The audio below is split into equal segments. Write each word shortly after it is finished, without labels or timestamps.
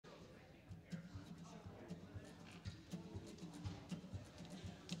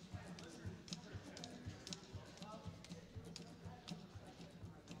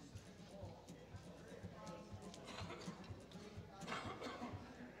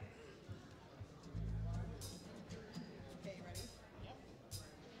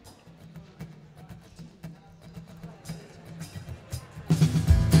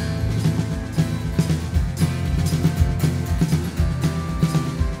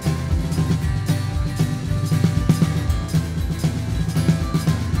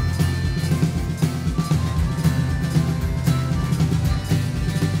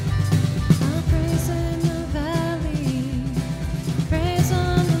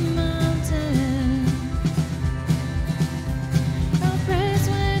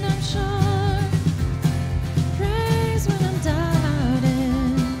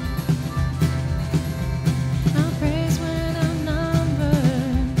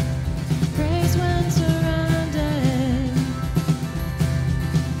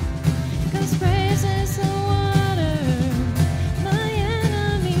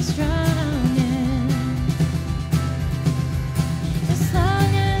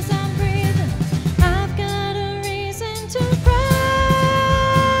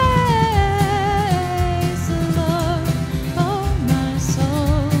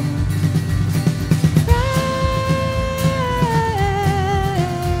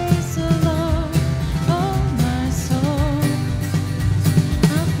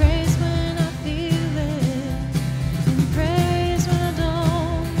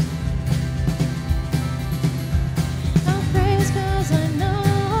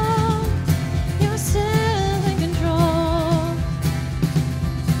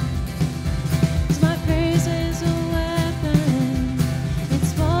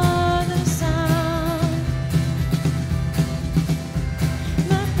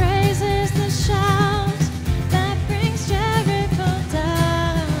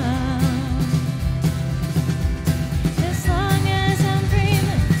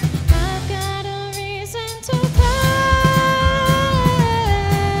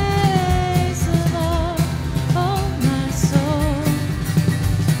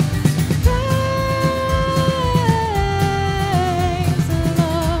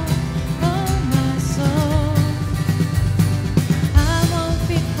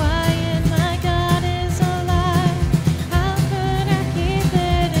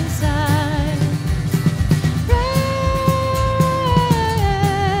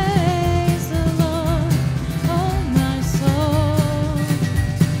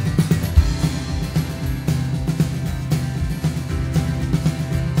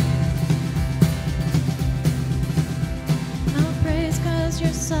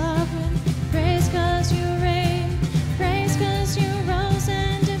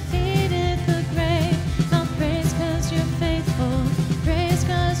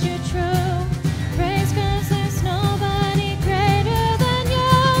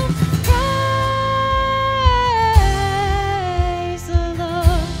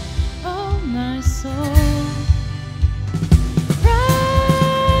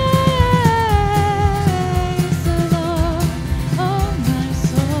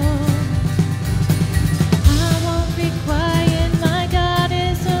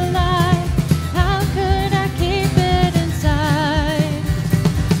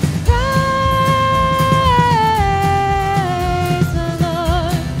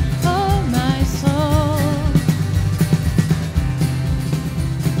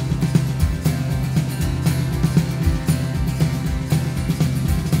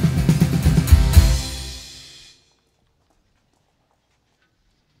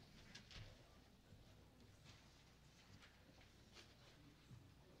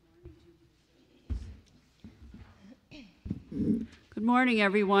Good morning,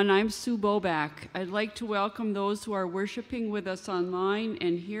 everyone. I'm Sue Boback. I'd like to welcome those who are worshiping with us online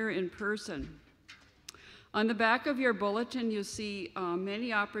and here in person. On the back of your bulletin, you'll see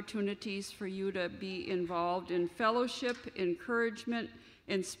many opportunities for you to be involved in fellowship, encouragement,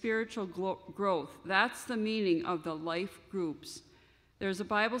 and spiritual growth. That's the meaning of the life groups. There's a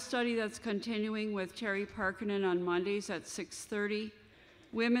Bible study that's continuing with Terry Parkkonen on Mondays at 6:30,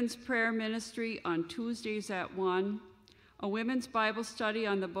 women's prayer ministry on Tuesdays at 1, a women's Bible study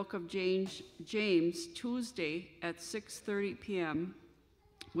on the book of James Tuesday at 6:30 p.m.,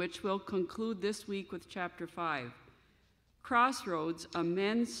 which will conclude this week with chapter 5. Crossroads, a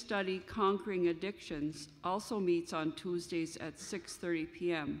men's study conquering addictions, also meets on Tuesdays at 6:30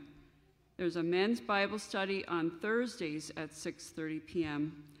 p.m. There's a men's Bible study on Thursdays at 6:30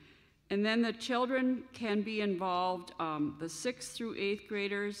 p.m. And then the children can be involved, the 6th through 8th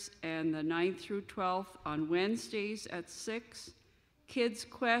graders and the 9th through 12th on Wednesdays at 6, Kids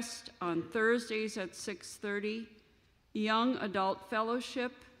Quest on Thursdays at 6:30, Young Adult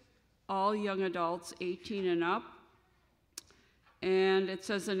Fellowship, all young adults 18 and up. And it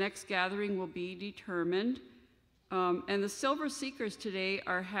says the next gathering will be determined. And the Silver Seekers today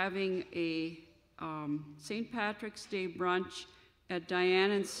are having a St. Patrick's Day brunch at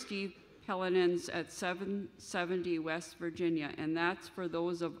Diane and Steve Pellinen's at 770 West Virginia, and that's for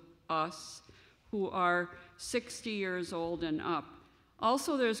those of us who are 60 years old and up.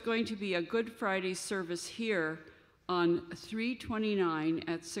 Also, there's going to be a Good Friday service here on 329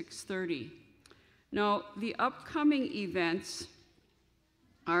 at 6:30. Now, the upcoming events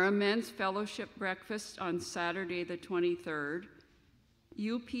are a men's fellowship breakfast on Saturday the 23rd,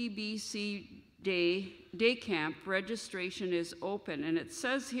 UPBC Day Camp registration is open, and it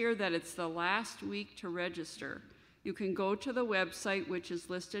says here that it's the last week to register. You can go to the website, which is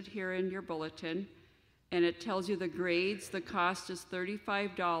listed here in your bulletin, and it tells you the grades. The cost is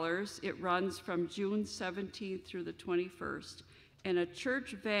 $35. It runs from June 17th through the 21st, and a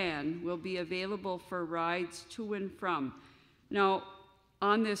church van will be available for rides to and from. Now,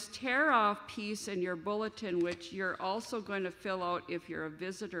 on this tear-off piece in your bulletin, which you're also going to fill out if you're a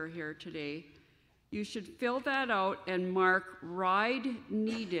visitor here today, you should fill that out and mark ride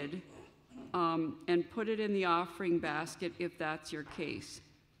needed and put it in the offering basket if that's your case.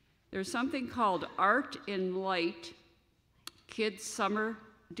 There's something called Art in Light Kids Summer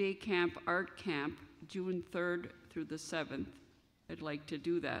Day Camp Art Camp, June 3rd through the 7th. I'd like to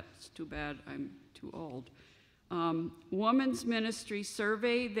do that. It's too bad I'm too old. Women's Ministry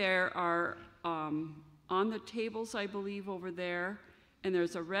Survey, there are on the tables, I believe, over there. And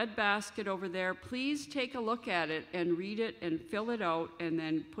there's a red basket over there. Please take a look at it and read it and fill it out and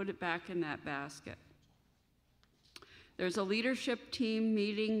then put it back in that basket. There's a leadership team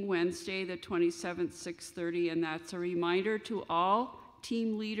meeting Wednesday, the 27th, 6:30, and that's a reminder to all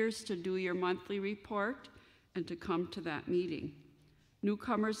team leaders to do your monthly report and to come to that meeting.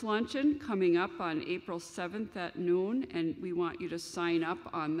 Newcomers Luncheon coming up on April 7th at noon, and we want you to sign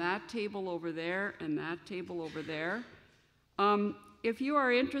up on that table over there and that table over there. If you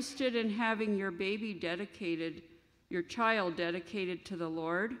are interested in having your baby dedicated, your child dedicated to the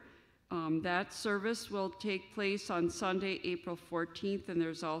Lord, that service will take place on Sunday, April 14th, and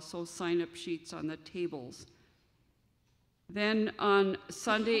there's also sign-up sheets on the tables. Then on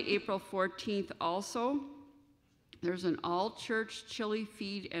Sunday, April 14th also, there's an all-church chili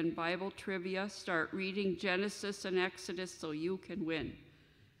feed and Bible trivia. Start reading Genesis and Exodus so you can win.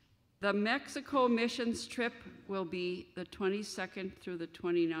 The Mexico missions trip will be the 22nd through the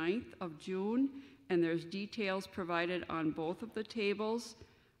 29th of June, and there's details provided on both of the tables.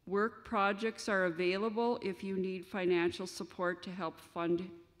 Work projects are available if you need financial support to help fund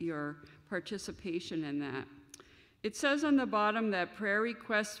your participation in that. It says on the bottom that prayer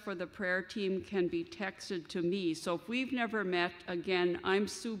requests for the prayer team can be texted to me. So if we've never met, again, I'm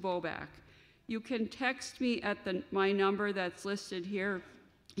Sue Boback. You can text me at my number that's listed here.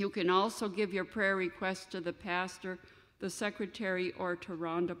 You can also give your prayer request to the pastor, the secretary, or to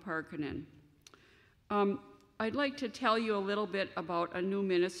Rhonda Parkkonen. I'd like to tell you a little bit about a new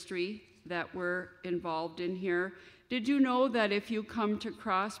ministry that we're involved in here. Did you know that if you come to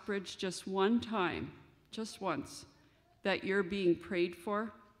CrossBridge just one time, just once, that you're being prayed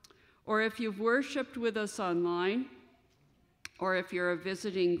for? Or if you've worshiped with us online, or if you're a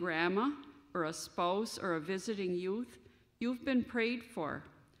visiting grandma, or a spouse, or a visiting youth, you've been prayed for.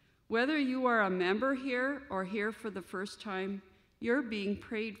 Whether you are a member here or here for the first time, you're being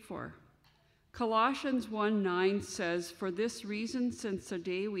prayed for. Colossians 1:9 says, "For this reason, since the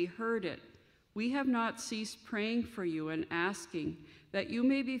day we heard it, we have not ceased praying for you and asking that you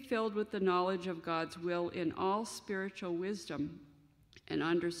may be filled with the knowledge of God's will in all spiritual wisdom and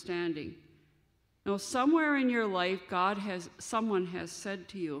understanding. Now, somewhere in your life, someone has said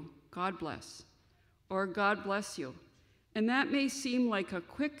to you, God bless, or God bless you. And that may seem like a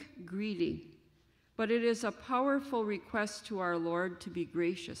quick greeting, but it is a powerful request to our Lord to be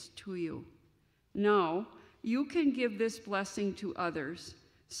gracious to you. Now, you can give this blessing to others,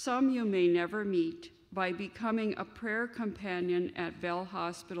 some you may never meet, by becoming a prayer companion at Bell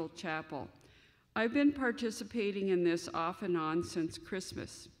Hospital Chapel. I've been participating in this off and on since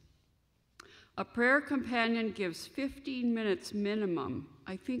Christmas. A prayer companion gives 15 minutes minimum.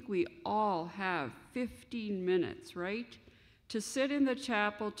 I think we all have 15 minutes, right? To sit in the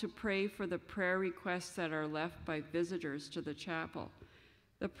chapel to pray for the prayer requests that are left by visitors to the chapel.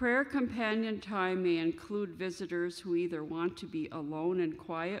 The prayer companion time may include visitors who either want to be alone and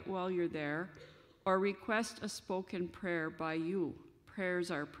quiet while you're there or request a spoken prayer by you.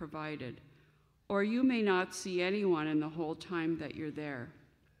 Prayers are provided. Or you may not see anyone in the whole time that you're there.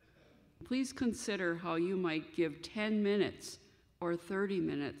 Please consider how you might give 10 minutes or 30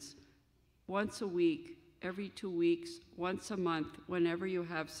 minutes once a week, every 2 weeks, once a month, whenever you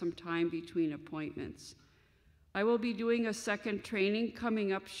have some time between appointments. I will be doing a second training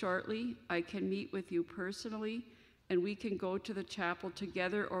coming up shortly. I can meet with you personally, and we can go to the chapel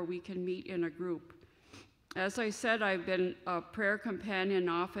together, or we can meet in a group. As I said, I've been a prayer companion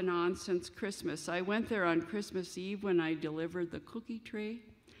off and on since Christmas. I went there on Christmas Eve when I delivered the cookie tray.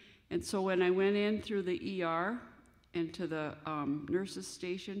 And so when I went in through the ER and to the nurse's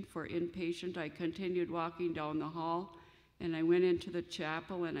station for inpatient, I continued walking down the hall, and I went into the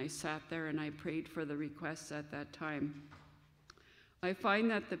chapel, and I sat there and I prayed for the requests at that time. I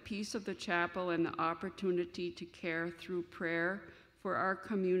find that the peace of the chapel and the opportunity to care through prayer for our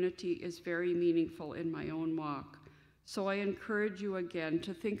community is very meaningful in my own walk. So I encourage you again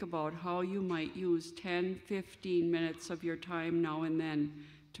to think about how you might use 10, 15 minutes of your time now and then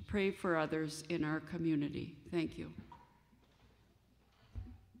to pray for others in our community. Thank you.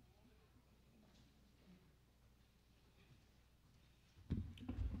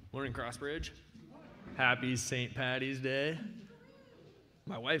 Morning, CrossBridge. Happy St. Patty's Day.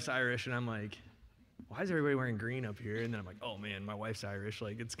 My wife's Irish, and I'm like, why is everybody wearing green up here? And then I'm like, oh man, my wife's Irish.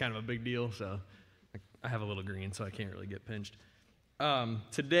 Like, it's kind of a big deal, so I have a little green, so I can't really get pinched.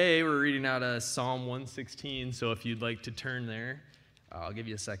 Today, we're reading out of Psalm 116, so if you'd like to turn there, I'll give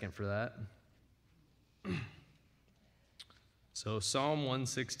you a second for that. So Psalm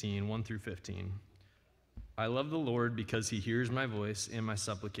 116, 1 through 15. I love the Lord because he hears my voice and my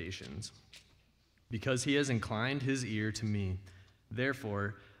supplications, because he has inclined his ear to me.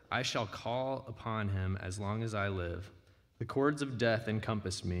 Therefore, I shall call upon him as long as I live. The cords of death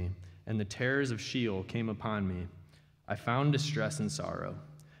encompassed me, and the terrors of Sheol came upon me. I found distress and sorrow.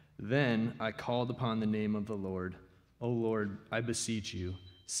 Then I called upon the name of the Lord. O Lord, I beseech you,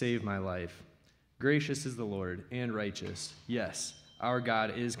 save my life. Gracious is the Lord, and righteous. Yes, our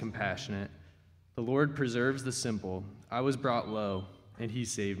God is compassionate. The Lord preserves the simple. I was brought low, and he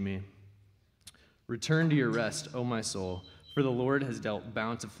saved me. Return to your rest, O my soul, for the Lord has dealt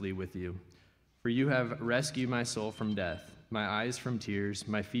bountifully with you. For you have rescued my soul from death, my eyes from tears,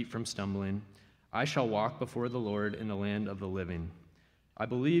 my feet from stumbling. I shall walk before the Lord in the land of the living. I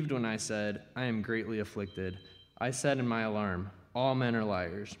believed when I said, I am greatly afflicted. I said in my alarm, all men are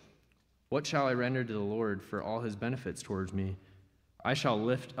liars. What shall I render to the Lord for all his benefits towards me? I shall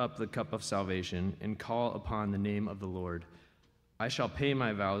lift up the cup of salvation and call upon the name of the Lord. I shall pay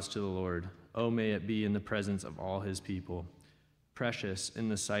my vows to the Lord. Oh, may it be in the presence of all his people. Precious in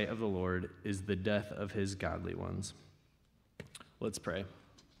the sight of the Lord is the death of his godly ones. Let's pray.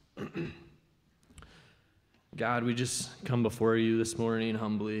 God, we just come before you this morning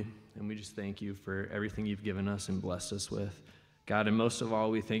humbly, and we just thank you for everything you've given us and blessed us with. God, and most of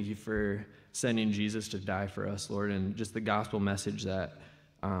all, we thank you for sending Jesus to die for us, Lord, and just the gospel message that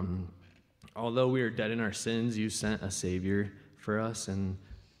although we are dead in our sins, you sent a Savior for us, and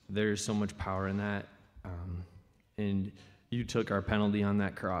there's so much power in that. And you took our penalty on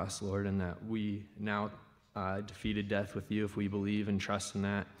that cross, Lord, and that we now defeated death with you if we believe and trust in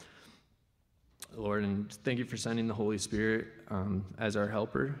that. Lord, and thank you for sending the Holy Spirit as our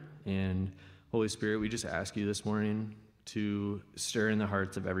helper. And Holy Spirit, we just ask you this morning to stir in the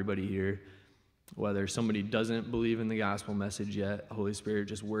hearts of everybody here. Whether somebody doesn't believe in the gospel message yet, Holy Spirit,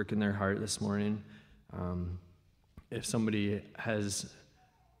 just work in their heart this morning. If somebody has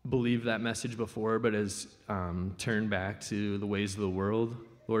believed that message before but has turned back to the ways of the world,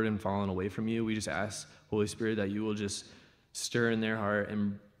 Lord, and fallen away from you, we just ask, Holy Spirit, that you will just stir in their heart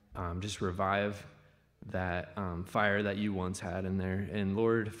and just revive that fire that you once had in there. And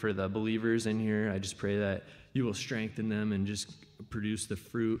Lord, for the believers in here, I just pray that you will strengthen them and just produce the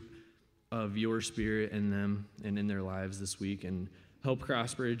fruit of your Spirit in them and in their lives this week, and help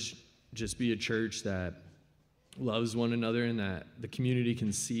CrossBridge just be a church that loves one another, and that the community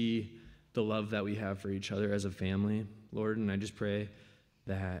can see the love that we have for each other as a family, Lord. And I just pray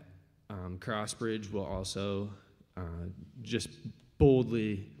that CrossBridge will also just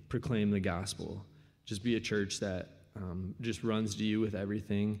boldly proclaim the gospel. Just be a church that just runs to you with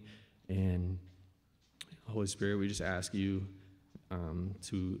everything. And Holy Spirit, we just ask you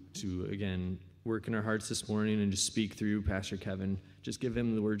to again work in our hearts this morning and just speak through Pastor Kevin. Just give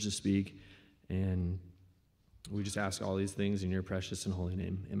him the words to speak. And we just ask all these things in your precious and holy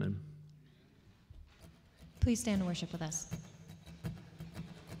name. Amen. Please stand and worship with us.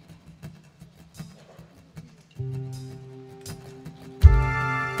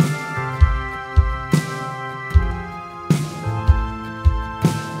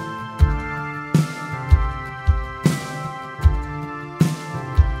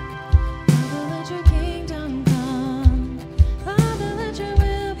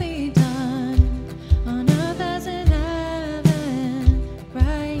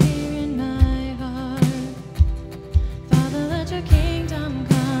 Father, let your kingdom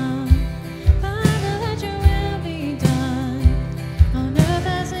come. Father, let your will be done.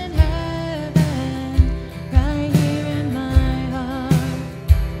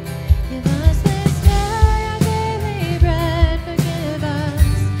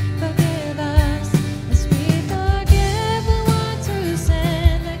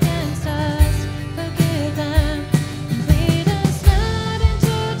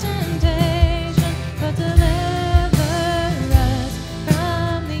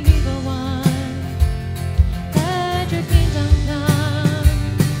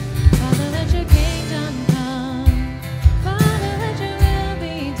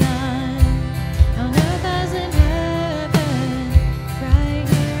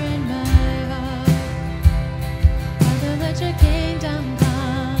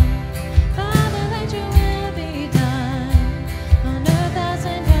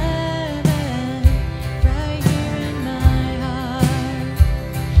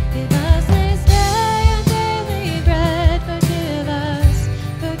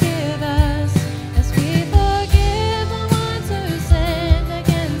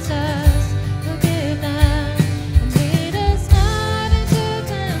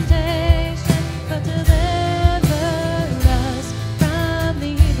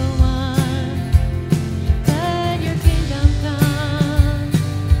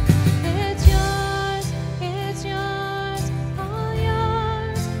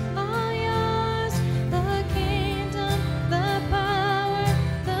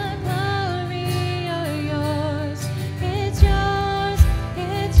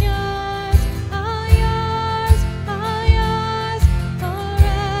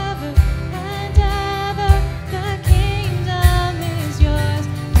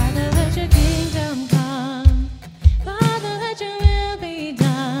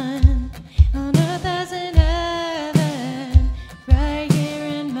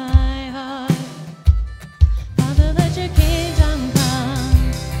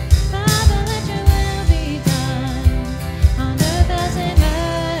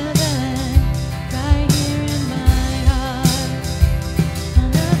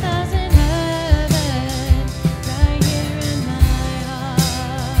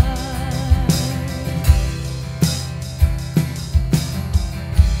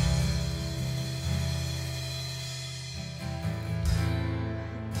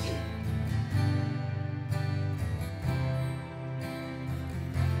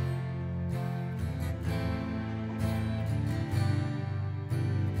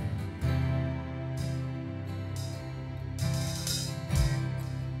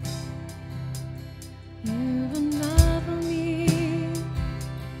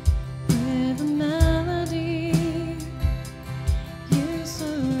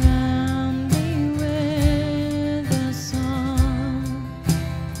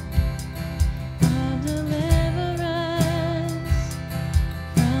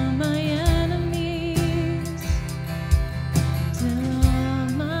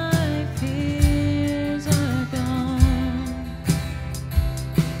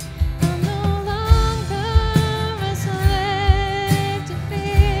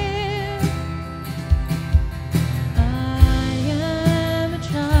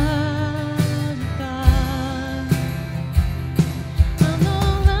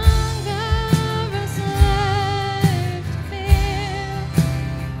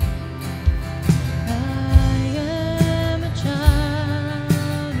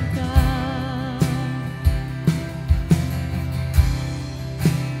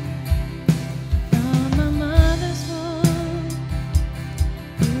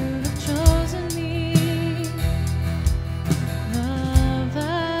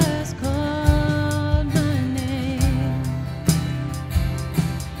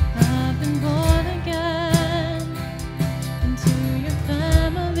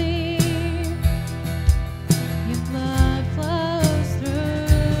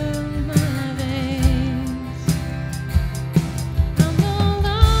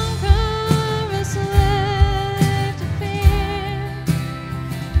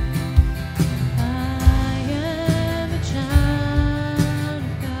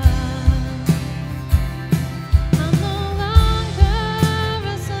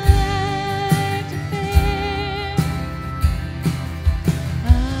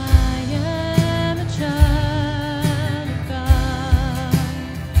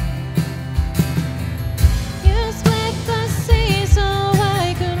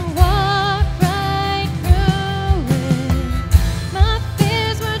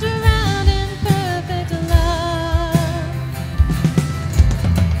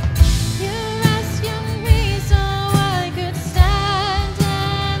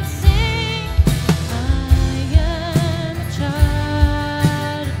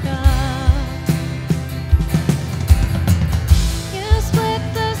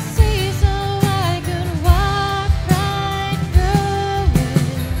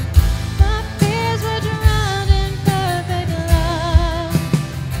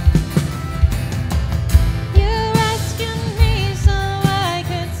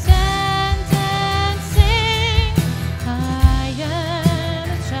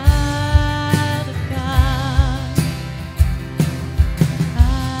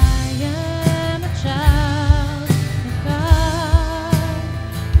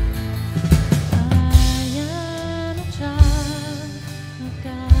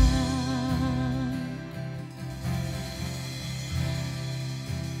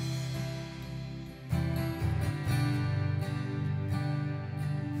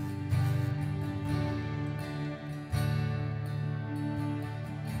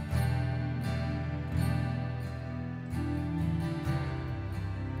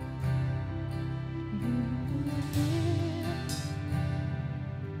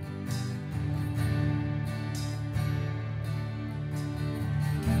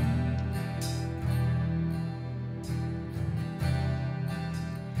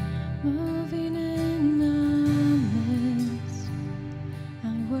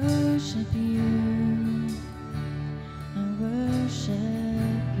 worship you. I worship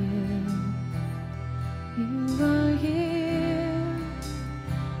you. You are here,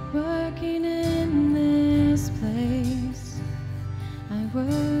 working in this place. I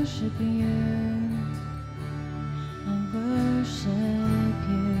worship you. I worship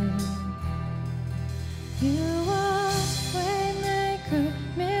you. You are waymaker,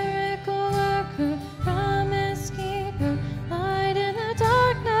 miracle worker, promise keeper, light in the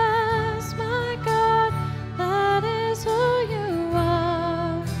darkness. My God, that is who you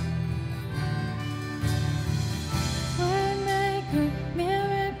are. Waymaker,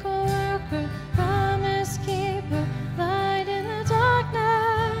 miracle worker, promise keeper, light in the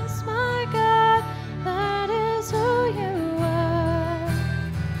darkness. My God, that is who you are.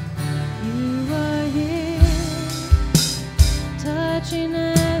 You are here, touching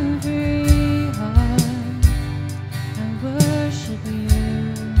every heart. I worship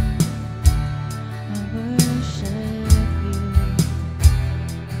you. I worship you.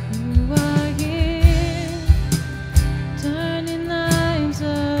 You are here, turning lives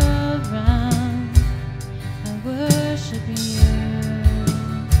around. I worship you.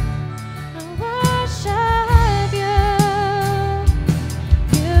 I worship you.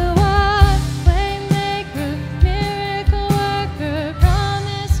 You are waymaker, miracle worker,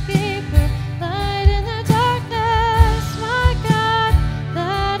 promise keeper, light in the darkness. My God,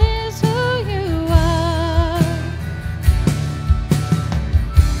 that is who you are.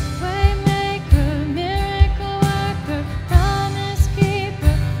 Waymaker, miracle worker, promise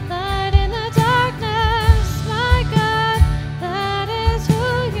keeper, light in the darkness. My God, that is who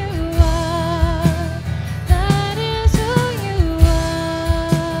you are. That is who you are.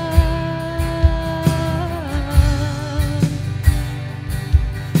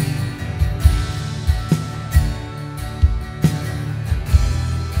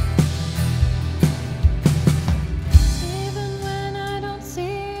 Even when I don't see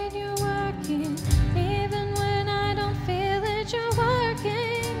it, you're working. Even when I don't feel it, you're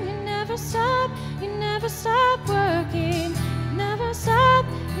working. You never stop working.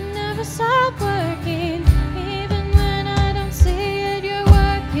 You never stop working. Even when I don't see it, you're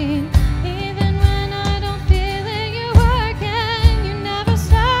working. Even when I don't feel it, you're working. You never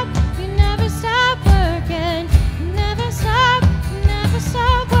stop working. You never stop working.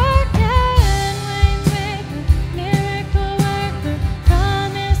 Waymaker, miracle worker,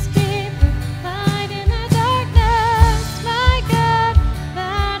 promise keeper, light in the darkness. My God,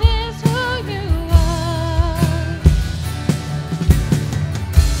 that is who you are.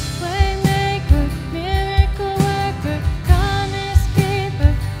 Waymaker, miracle worker, promise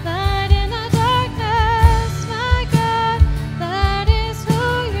keeper, light in the darkness. My God, that is who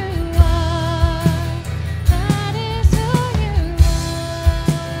you are. That is who you are.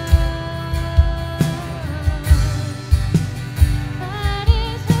 That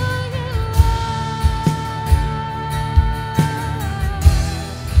is who you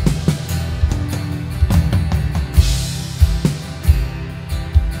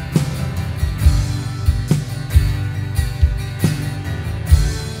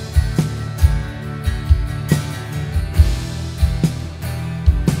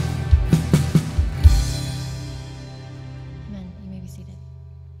Amen. You may be seated.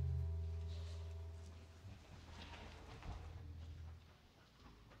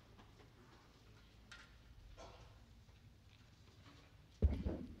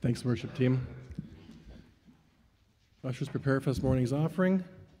 Thanks, worship team. Ushers, prepare for this morning's offering.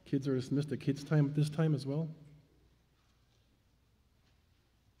 Kids are dismissed at kids' time at this time as well.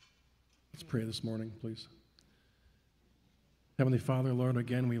 Let's pray this morning, please. Heavenly Father, Lord,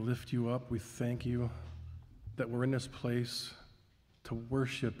 again, we lift you up. We thank you that we're in this place to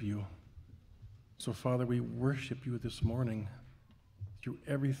worship you. So, Father, we worship you this morning through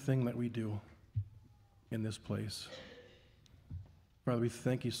everything that we do in this place. Father, we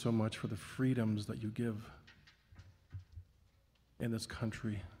thank you so much for the freedoms that you give in this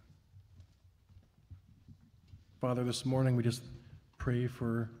country. Father, this morning we just pray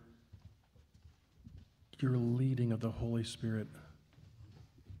for your leading of the Holy Spirit.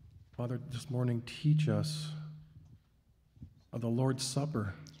 Father, this morning teach us of the Lord's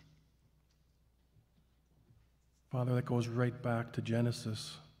Supper. Father, that goes right back to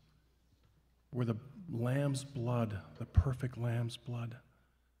Genesis, where the lamb's blood, the perfect lamb's blood,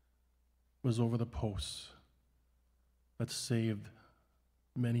 was over the posts that saved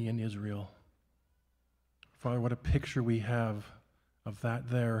many in Israel. Father, what a picture we have of that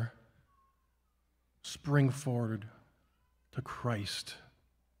there. Spring forward to Christ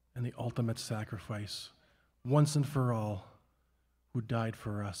and the ultimate sacrifice, once and for all, who died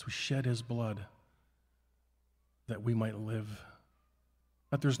for us, who shed his blood that we might live,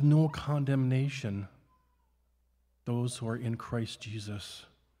 that there's no condemnation, those who are in Christ Jesus.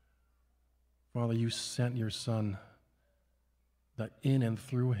 Father, you sent your Son that in and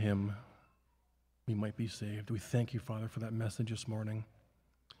through him we might be saved. We thank you, Father, for that message this morning.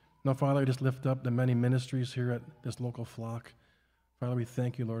 Now, Father, I just lift up the many ministries here at this local flock. Father, we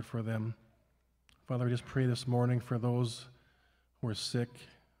thank you, Lord, for them. Father, I just pray this morning for those who are sick.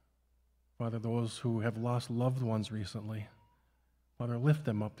 Father, those who have lost loved ones recently. Father, lift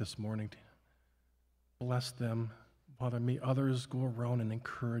them up this morning. Bless them. Father, may others go around and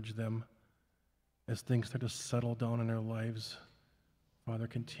encourage them as things start to settle down in their lives. Father,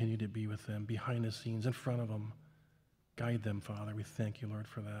 continue to be with them, behind the scenes, in front of them. Guide them, Father. We thank you, Lord,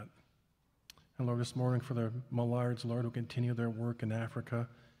 for that. And Lord, this morning for the Millards, Lord, who continue their work in Africa,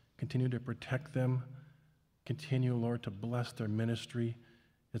 continue to protect them. Continue, Lord, to bless their ministry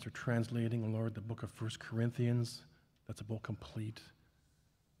as they're translating, Lord, the book of 1 Corinthians. That's about complete.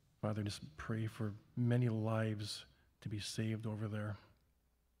 Father, just pray for many lives to be saved over there.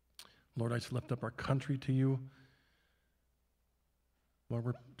 Lord, I just lift up our country to you. Lord,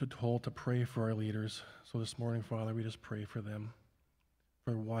 we're told to pray for our leaders. So this morning, Father, we just pray for them,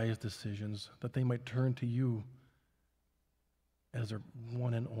 for wise decisions, that they might turn to you as their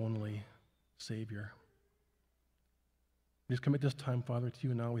one and only Savior. We just commit this time, Father, to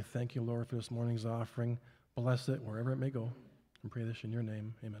you now. We thank you, Lord, for this morning's offering. Bless it wherever it may go. And pray this in your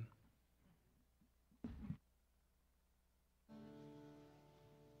name. Amen.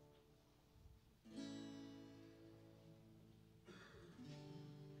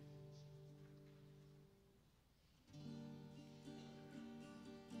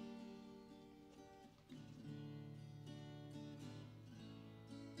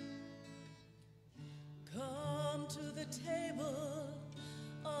 Come to the table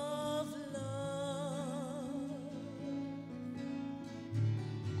of love.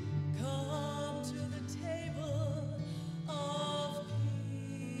 Come to the table of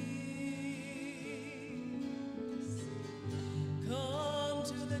peace. Come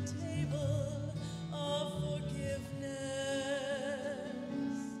to the table of forgiveness.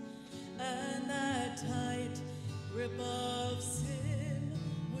 And that tight grip of sin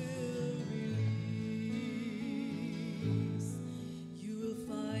will release. You will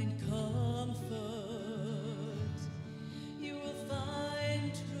find comfort. You will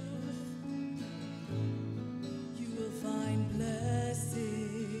find truth. You will find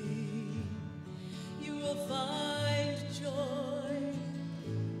blessing. You will find joy.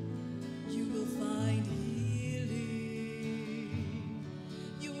 You will find healing.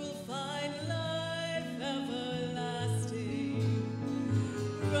 You will find life everlasting.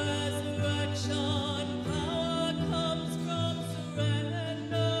 Resurrection power comes from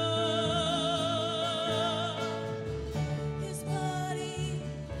surrender. His body,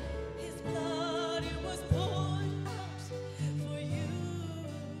 his blood, it was poured out for you.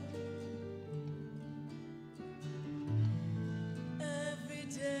 Every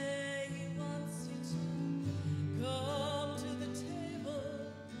day he wants you to come to the table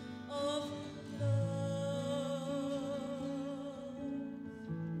of love.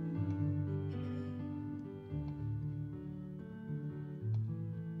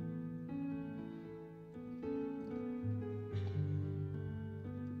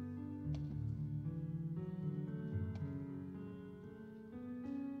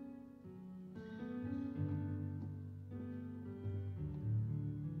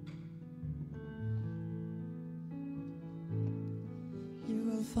 You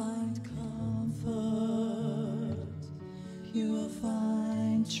will find comfort. You will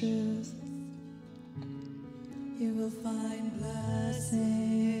find truth. You will find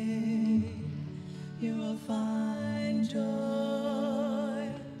blessing. You will find joy.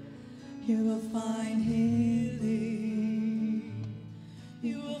 You will find healing.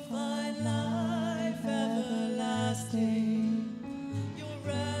 You will find life everlasting. Your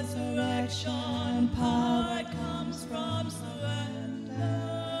resurrection power comes from surrender.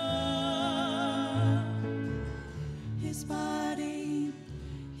 His body,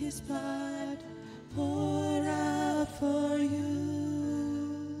 his blood poured out for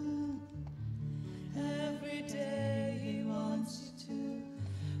you. Every day he wants you to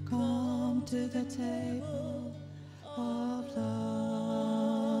come to the table of love.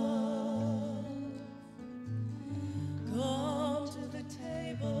 Come to the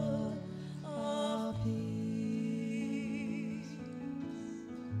table of peace.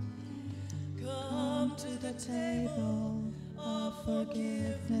 Come to the table of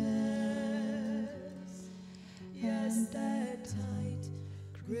forgiveness. Yes, that time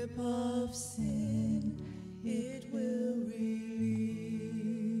grip of sin it will release.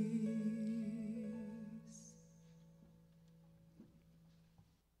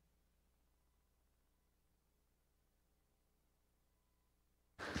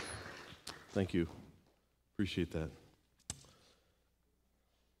 Thank you. Appreciate that.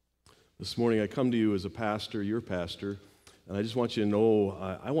 This morning I come to you as a pastor, your pastor, and I just want you to know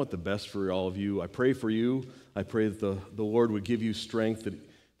I want the best for all of you. I pray for you. I pray that the Lord would give you strength,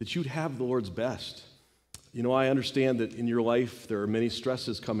 that you'd have the Lord's best. You know, I understand that in your life there are many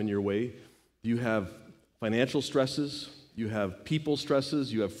stresses coming your way. You have financial stresses, you have people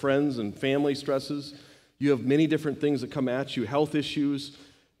stresses, you have friends and family stresses, you have many different things that come at you, health issues,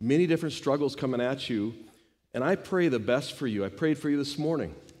 many different struggles coming at you. And I pray the best for you. I prayed for you this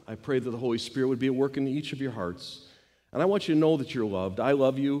morning. I pray that the Holy Spirit would be at work in each of your hearts. And I want you to know that you're loved. I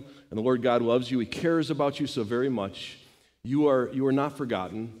love you, and the Lord God loves you. He cares about you so very much. You are not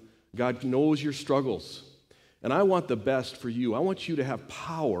forgotten. God knows your struggles. And I want the best for you. I want you to have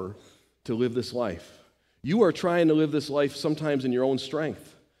power to live this life. You are trying to live this life sometimes in your own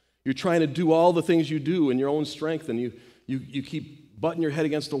strength. You're trying to do all the things you do in your own strength, and you keep butting your head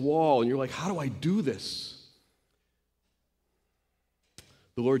against a wall, and you're like, how do I do this?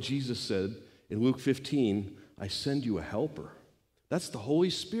 The Lord Jesus said in Luke 15, I send you a helper. That's the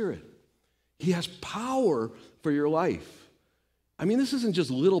Holy Spirit. He has power for your life. I mean, this isn't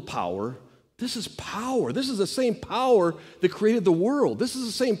just little power. This is power. This is the same power that created the world. This is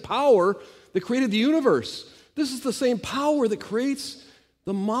the same power that created the universe. This is the same power that creates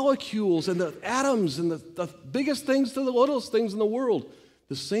the molecules and the atoms and the biggest things to the littlest things in the world.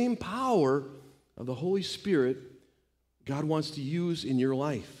 The same power of the Holy Spirit God wants to use in your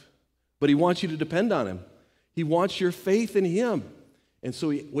life. But He wants you to depend on Him. He wants your faith in Him. And so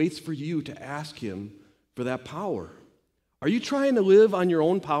He waits for you to ask Him for that power. Are you trying to live on your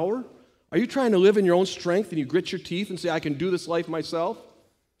own power? Are you trying to live in your own strength and you grit your teeth and say, I can do this life myself?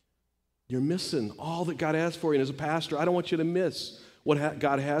 You're missing all that God has for you. And as a pastor, I don't want you to miss what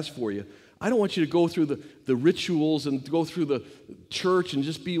God has for you. I don't want you to go through the rituals and go through the church and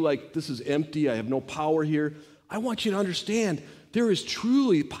just be like, this is empty, I have no power here. I want you to understand there is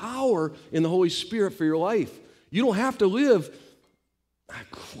truly power in the Holy Spirit for your life. You don't have to live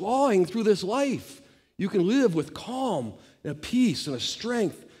clawing through this life. You can live with calm and a peace and a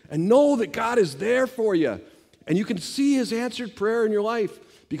strength and know that God is there for you. And you can see His answered prayer in your life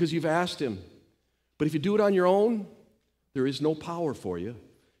because you've asked Him. But if you do it on your own, there is no power for you.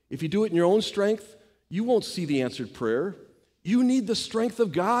 If you do it in your own strength, you won't see the answered prayer. You need the strength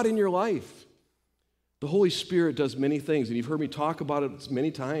of God in your life. The Holy Spirit does many things, and you've heard me talk about it many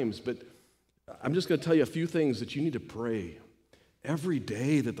times, but I'm just going to tell you a few things that you need to pray every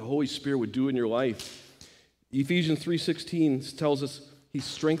day that the Holy Spirit would do in your life. Ephesians 3:16 tells us He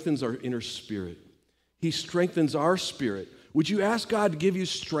strengthens our inner spirit. He strengthens our spirit. Would you ask God to give you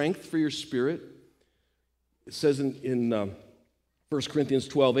strength for your spirit? It says in 1 Corinthians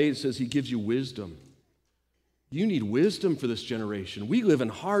 12:8, it says He gives you wisdom. You need wisdom for this generation. We live in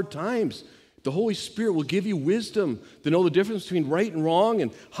hard times. The Holy Spirit will give you wisdom to know the difference between right and wrong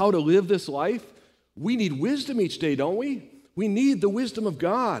and how to live this life. We need wisdom each day, don't we? We need the wisdom of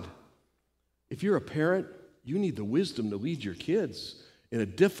God. If you're a parent, you need the wisdom to lead your kids in a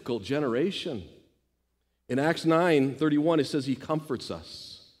difficult generation. In Acts 9:31, it says He comforts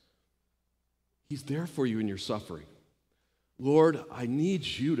us. He's there for you in your suffering. Lord, I need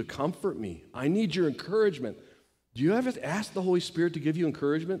you to comfort me. I need your encouragement. Do you ever ask the Holy Spirit to give you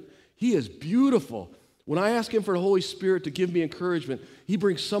encouragement? He is beautiful. When I ask Him for the Holy Spirit to give me encouragement, He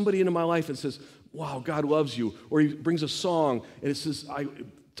brings somebody into my life and says, wow, God loves you. Or He brings a song and it says,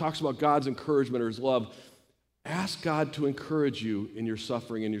 talks about God's encouragement or His love. Ask God to encourage you in your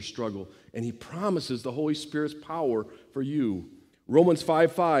suffering and your struggle. And He promises the Holy Spirit's power for you. Romans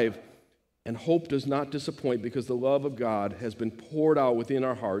 5:5, and hope does not disappoint because the love of God has been poured out within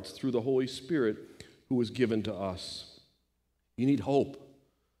our hearts through the Holy Spirit who was given to us. You need hope.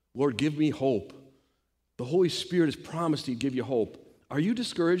 Lord, give me hope. The Holy Spirit has promised He'd give you hope. Are you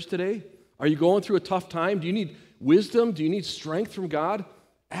discouraged today? Are you going through a tough time? Do you need wisdom? Do you need strength from God?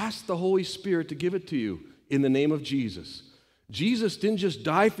 Ask the Holy Spirit to give it to you in the name of Jesus. Jesus didn't just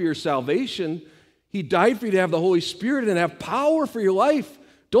die for your salvation. He died for you to have the Holy Spirit and have power for your life.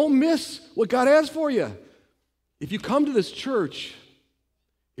 Don't miss what God has for you. If you come to this church,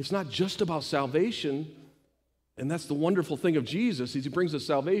 it's not just about salvation. And that's the wonderful thing of Jesus, is He brings us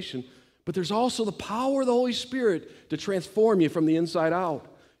salvation. But there's also the power of the Holy Spirit to transform you from the inside out.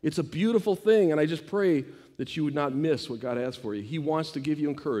 It's a beautiful thing, and I just pray that you would not miss what God has for you. He wants to give you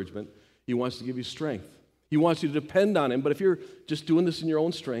encouragement. He wants to give you strength. He wants you to depend on him. But if you're just doing this in your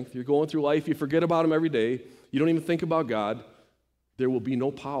own strength, you're going through life, you forget about him every day, you don't even think about God, there will be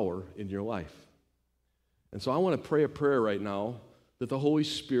no power in your life. And so I want to pray a prayer right now that the Holy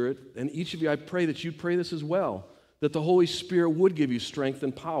Spirit, and each of you, I pray that you'd pray this as well, that the Holy Spirit would give you strength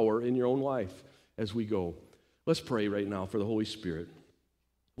and power in your own life as we go. Let's pray right now for the Holy Spirit.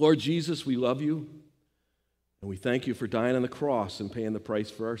 Lord Jesus, we love you, and we thank you for dying on the cross and paying the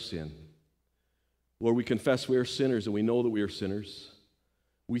price for our sin. Lord, we confess we are sinners, and we know that we are sinners.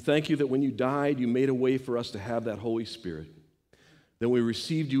 We thank you that when you died, you made a way for us to have that Holy Spirit. Then we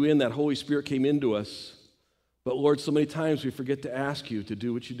received you in, that Holy Spirit came into us. But Lord, so many times we forget to ask you to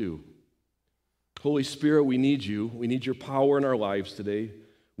do what you do. Holy Spirit, we need you. We need your power in our lives today.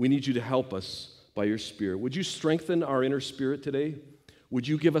 We need you to help us by your Spirit. Would you strengthen our inner spirit today? Would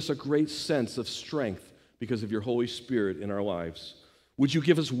you give us a great sense of strength because of your Holy Spirit in our lives? Would you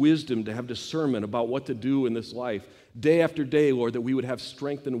give us wisdom to have discernment about what to do in this life day after day, Lord, that we would have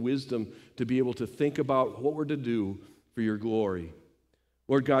strength and wisdom to be able to think about what we're to do for your glory.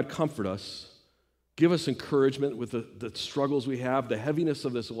 Lord God, comfort us. Give us encouragement with the struggles we have, the heaviness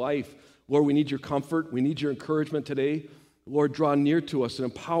of this life. Lord, we need your comfort. We need your encouragement today. Lord, draw near to us and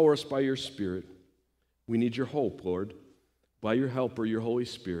empower us by your Spirit. We need your hope, Lord. By your helper, your Holy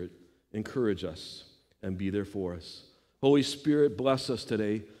Spirit, encourage us and be there for us. Holy Spirit, bless us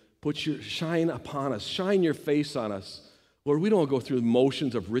today. Shine upon us. Shine your face on us. Lord, we don't go through the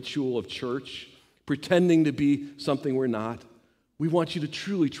motions of ritual of church, pretending to be something we're not. We want you to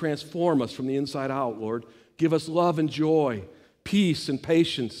truly transform us from the inside out, Lord. Give us love and joy, peace and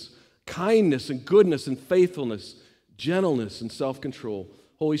patience, kindness and goodness and faithfulness, gentleness and self-control.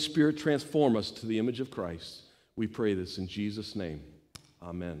 Holy Spirit, transform us to the image of Christ. We pray this in Jesus' name.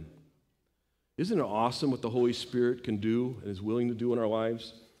 Amen. Isn't it awesome what the Holy Spirit can do and is willing to do in our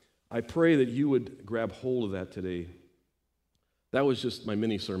lives? I pray that you would grab hold of that today. That was just my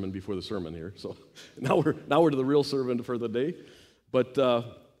mini sermon before the sermon here. So now we're to the real sermon for the day. But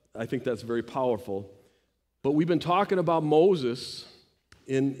I think that's very powerful. But we've been talking about Moses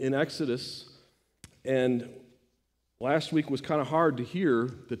in Exodus, and last week was kind of hard to hear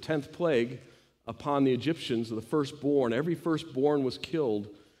the 10th plague upon the Egyptians, the firstborn. Every firstborn was killed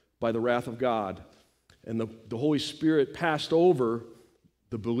by the wrath of God. And the Holy Spirit passed over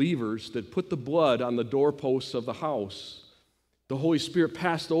the believers that put the blood on the doorposts of the house. The Holy Spirit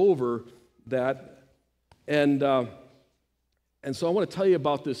passed over that, and so I want to tell you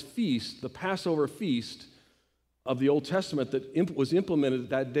about this feast, the Passover feast of the Old Testament that was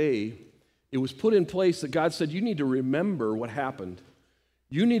implemented that day. It was put in place that God said, you need to remember what happened.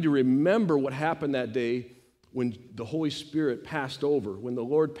 You need to remember what happened that day when the Holy Spirit passed over, when the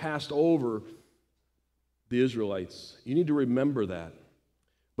Lord passed over the Israelites. You need to remember that.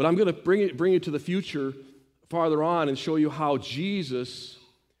 But I'm going to bring you to the future farther on and show you how Jesus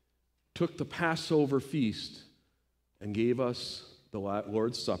took the Passover feast and gave us the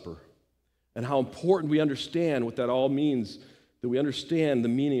Lord's Supper, and how important we understand what that all means, that we understand the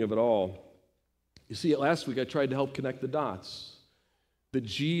meaning of it all. You see, last week I tried to help connect the dots, that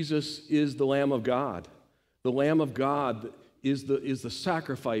Jesus is the Lamb of God. The Lamb of God is the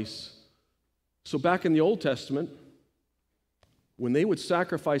sacrifice. So back in the Old Testament, when they would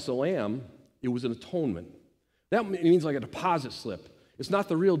sacrifice a lamb, it was an atonement. That means like a deposit slip. It's not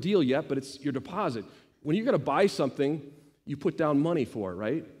the real deal yet, but it's your deposit. When you're going to buy something, you put down money for it,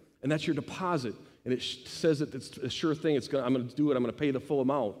 right? And that's your deposit. And it says that it's a sure thing. I'm going to do it. I'm going to pay the full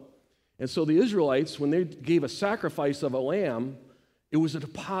amount. And so the Israelites, when they gave a sacrifice of a lamb, it was a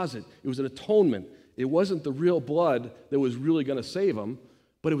deposit. It was an atonement. It wasn't the real blood that was really going to save them,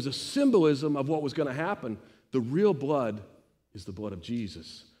 but it was a symbolism of what was going to happen. The real blood is the blood of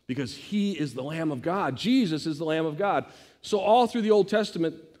Jesus, because he is the Lamb of God. Jesus is the Lamb of God. So all through the Old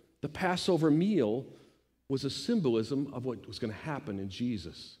Testament, the Passover meal was a symbolism of what was going to happen in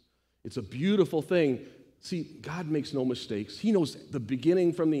Jesus. It's a beautiful thing. See, God makes no mistakes. He knows the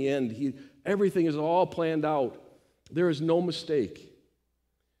beginning from the end. Everything is all planned out. There is no mistake.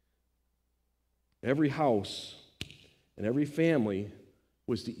 Every house and every family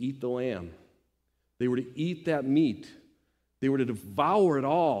was to eat the lamb. They were to eat that meat. They were to devour it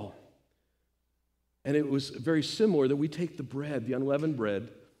all. And it was very similar that we take the bread, the unleavened bread,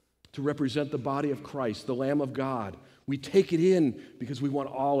 to represent the body of Christ, the Lamb of God. We take it in because we want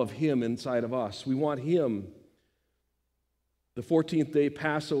all of him inside of us. We want him. The 14th day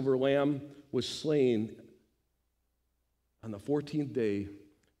Passover lamb was slain. On the 14th day,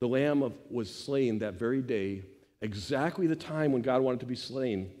 the lamb was slain that very day, exactly the time when God wanted to be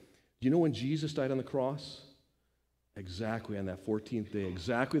slain. Do you know when Jesus died on the cross? exactly on that 14th day,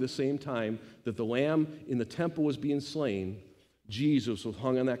 exactly the same time that the lamb in the temple was being slain, Jesus was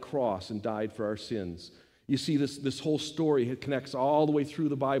hung on that cross and died for our sins. You see, this whole story, it connects all the way through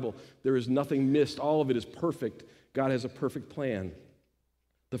the Bible. There is nothing missed. All of it is perfect. God has a perfect plan.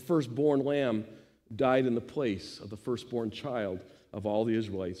 The firstborn lamb died in the place of the firstborn child of all the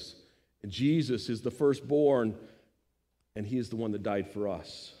Israelites. And Jesus is the firstborn, and he is the one that died for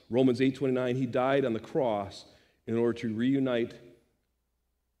us. Romans 8:29, he died on the cross in order to reunite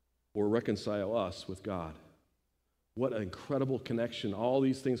or reconcile us with God. What an incredible connection. All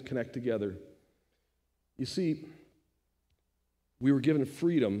these things connect together. You see, we were given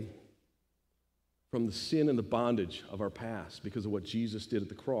freedom from the sin and the bondage of our past because of what Jesus did at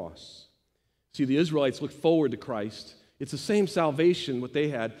the cross. See, the Israelites looked forward to Christ. It's the same salvation what they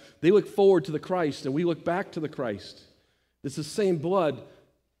had. They look forward to the Christ, and we look back to the Christ. It's the same blood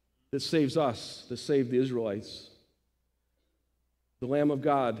that saves us, that saved the Israelites. The Lamb of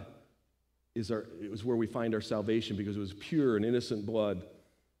God it was where we find our salvation because it was pure and innocent blood.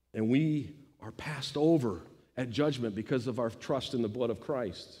 And we are passed over at judgment because of our trust in the blood of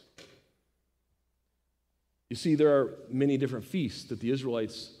Christ. You see, there are many different feasts that the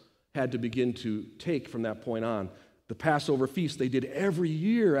Israelites had to begin to take from that point on. The Passover feast they did every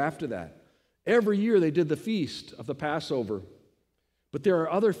year after that. Every year they did the feast of the Passover. But there are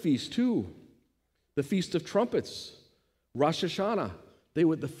other feasts too. The Feast of Trumpets, Rosh Hashanah.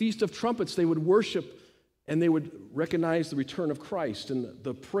 The Feast of Trumpets, they would worship and they would recognize the return of Christ and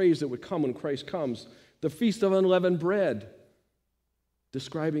the praise that would come when Christ comes. The Feast of Unleavened Bread,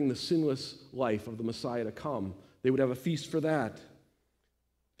 describing the sinless life of the Messiah to come. They would have a feast for that.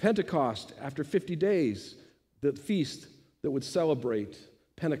 Pentecost, after 50 days, the feast that would celebrate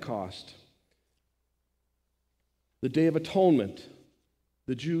Pentecost. The Day of Atonement,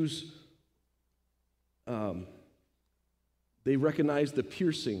 the Jews, they recognized the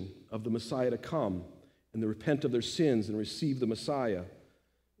piercing of the Messiah to come and they repent of their sins and receive the Messiah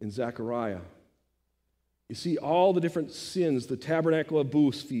in Zechariah. You see, all the different sins, the Tabernacle of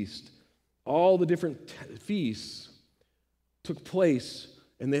Booths feast, all the different feasts took place,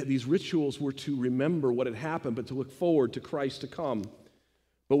 and these rituals were to remember what had happened, but to look forward to Christ to come.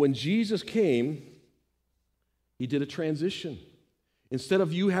 But when Jesus came, he did a transition. Instead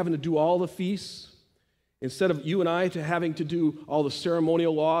of you having to do all the feasts, instead of you and I having to do all the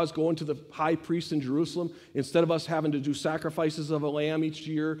ceremonial laws, going to the high priest in Jerusalem, instead of us having to do sacrifices of a lamb each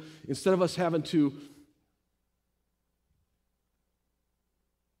year, instead of us having to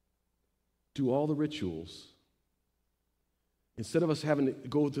do all the rituals, instead of us having to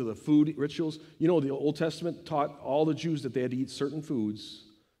go to the food rituals, you know, the Old Testament taught all the Jews that they had to eat certain foods.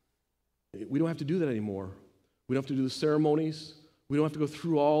 We don't have to do that anymore. We don't have to do the ceremonies. We don't have to go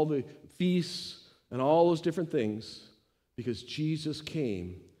through all the feasts and all those different things, because Jesus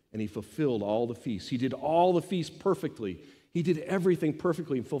came and he fulfilled all the feasts. He did all the feasts perfectly. He did everything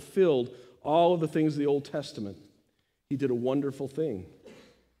perfectly and fulfilled all of the things of the Old Testament. He did a wonderful thing.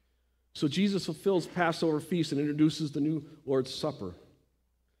 So Jesus fulfills Passover feast and introduces the new Lord's Supper.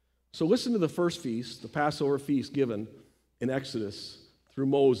 So listen to the first feast, the Passover feast given in Exodus through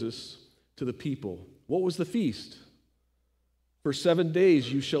Moses to the people. What was the feast? For 7 days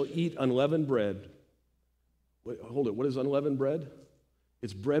you shall eat unleavened bread. Wait, hold it. What is unleavened bread?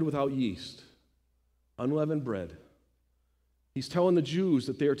 It's bread without yeast. Unleavened bread. He's telling the Jews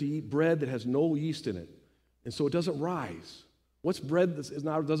that they are to eat bread that has no yeast in it. And so it doesn't rise. What's bread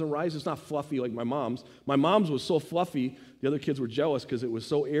that doesn't rise? It's not fluffy like my mom's. My mom's was so fluffy, the other kids were jealous because it was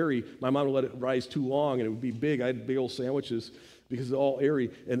so airy. My mom would let it rise too long and it would be big. I had big old sandwiches because it's all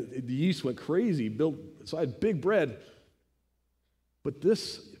airy. And the yeast went crazy. So I had big bread. But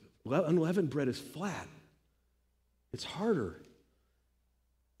this unleavened bread is flat. It's harder.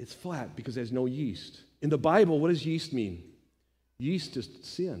 It's flat because there's no yeast. In the Bible, what does yeast mean? Yeast is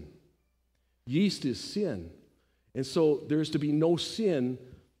sin. Yeast is sin. And so there's to be no sin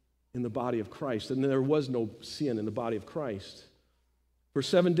in the body of Christ. And there was no sin in the body of Christ. For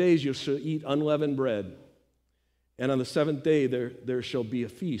 7 days you shall eat unleavened bread. And on the seventh day there shall be a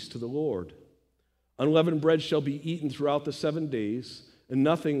feast to the Lord. Unleavened bread shall be eaten throughout the 7 days, and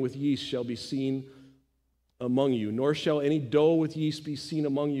nothing with yeast shall be seen among you, nor shall any dough with yeast be seen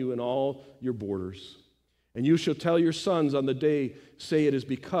among you in all your borders. And you shall tell your sons on the day, say it is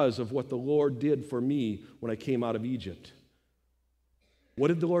because of what the Lord did for me when I came out of Egypt. What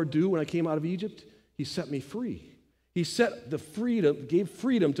did the Lord do when I came out of Egypt? He set me free. He gave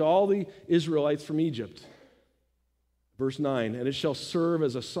freedom to all the Israelites from Egypt. Verse 9, and it shall serve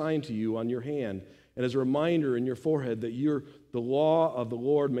as a sign to you on your hand, and as a reminder in your forehead, that the law of the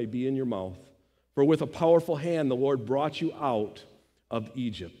Lord may be in your mouth. For with a powerful hand the Lord brought you out of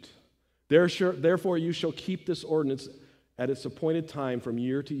Egypt. Therefore you shall keep this ordinance at its appointed time from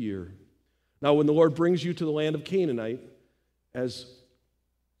year to year. Now when the Lord brings you to the land of Canaanite, as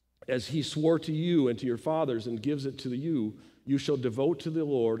he swore to you and to your fathers and gives it to you, you shall devote to the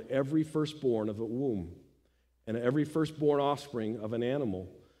Lord every firstborn of a womb and every firstborn offspring of an animal,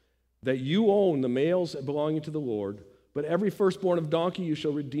 that you own the males belonging to the Lord. But every firstborn of donkey you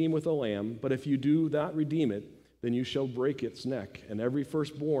shall redeem with a lamb. But if you do not redeem it, then you shall break its neck. And every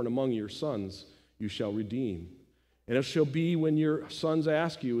firstborn among your sons you shall redeem. And it shall be when your sons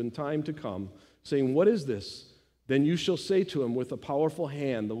ask you in time to come, saying, what is this? Then you shall say to him, with a powerful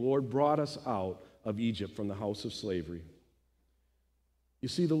hand the Lord brought us out of Egypt from the house of slavery. You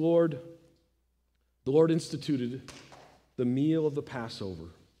see, the Lord instituted the meal of the Passover.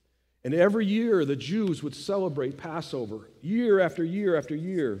 And every year the Jews would celebrate Passover, year after year after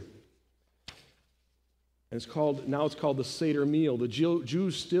year. And now it's called the Seder meal. The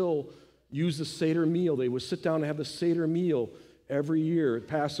Jews still use the Seder meal. They would sit down and have the Seder meal every year at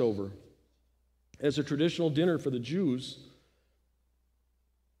Passover. As a traditional dinner for the Jews,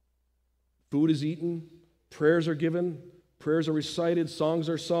 food is eaten, prayers are given, prayers are recited, songs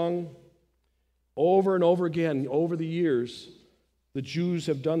are sung. Over and over again, over the years, the Jews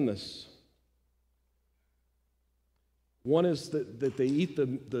have done this. One is that they eat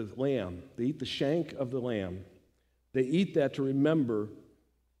the lamb. They eat the shank of the lamb. They eat that to remember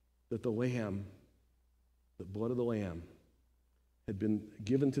that the blood of the lamb, had been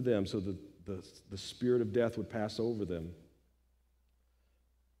given to them so that the spirit of death would pass over them.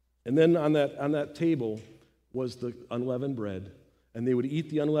 And then on that table was the unleavened bread, and they would eat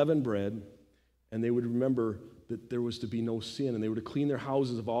the unleavened bread, and they would remember that there was to be no sin, and they were to clean their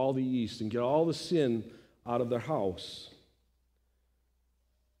houses of all the yeast and get all the sin out of their house.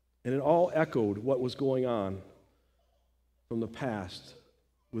 And it all echoed what was going on from the past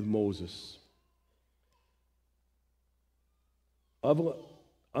with Moses.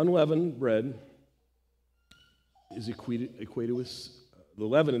 Unleavened bread is equated with, the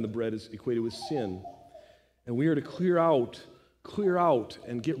leaven in the bread is equated with sin. And we are to clear out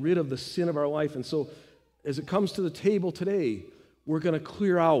and get rid of the sin of our life. And so as it comes to the table today, we're going to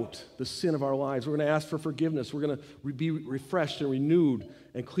clear out the sin of our lives. We're going to ask for forgiveness. We're going to be refreshed and renewed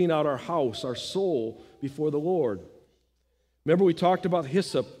and clean out our house, our soul before the Lord. Remember we talked about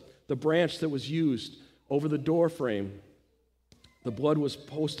hyssop, the branch that was used over the door frame. The blood was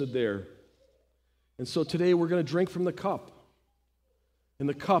posted there. And so today we're going to drink from the cup. And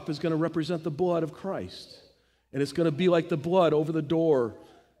the cup is going to represent the blood of Christ. And it's going to be like the blood over the door.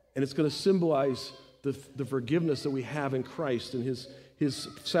 And it's going to symbolize the forgiveness that we have in Christ and his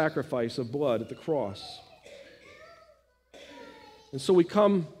sacrifice of blood at the cross. And so we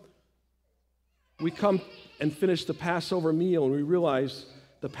come and finish the Passover meal, and we realize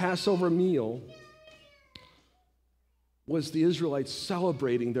the Passover meal was the Israelites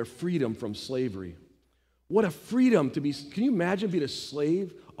celebrating their freedom from slavery. What a freedom to be. Can you imagine being a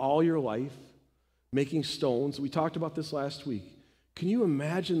slave all your life, making stones? We talked about this last week. Can you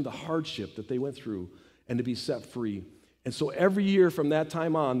imagine the hardship that they went through and to be set free? And so every year from that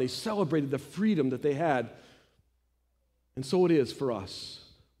time on, they celebrated the freedom that they had. And so it is for us.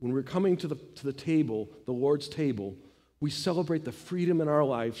 When we're coming to the table, the Lord's table, we celebrate the freedom in our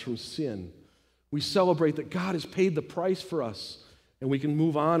lives from sin. We celebrate that God has paid the price for us, and we can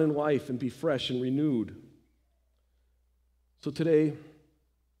move on in life and be fresh and renewed. So today,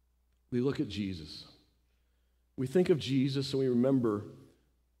 we look at Jesus. We think of Jesus and we remember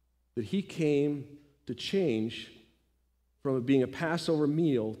that he came to change from it being a Passover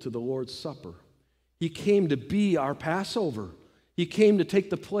meal to the Lord's Supper. He came to be our Passover. He came to take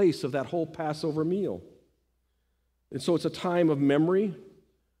the place of that whole Passover meal. And so it's a time of memory,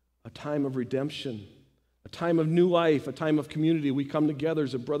 a time of redemption, a time of new life, a time of community. We come together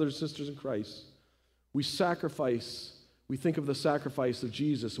as brothers and sisters in Christ. We sacrifice. We think of the sacrifice of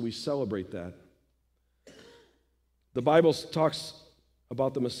Jesus, and we celebrate that. The Bible talks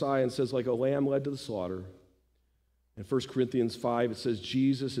about the Messiah and says, like a lamb led to the slaughter. In 1 Corinthians 5, it says,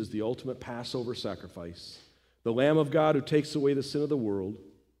 Jesus is the ultimate Passover sacrifice, the Lamb of God who takes away the sin of the world.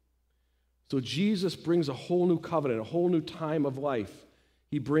 So Jesus brings a whole new covenant, a whole new time of life.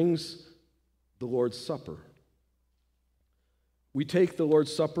 He brings the Lord's Supper. We take the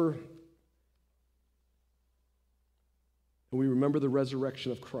Lord's Supper and we remember the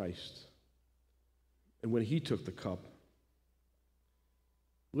resurrection of Christ. And when he took the cup,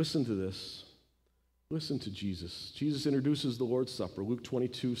 listen to this. Listen to Jesus. Jesus introduces the Lord's Supper, Luke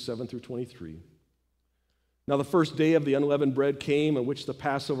 22, 7 through 23. Now the first day of the unleavened bread came, in which the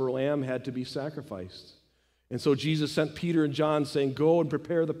Passover lamb had to be sacrificed. And so Jesus sent Peter and John, saying, "Go and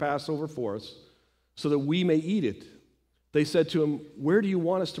prepare the Passover for us, so that we may eat it." They said to him, "Where do you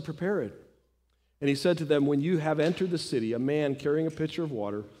want us to prepare it?" And he said to them, "When you have entered the city, a man carrying a pitcher of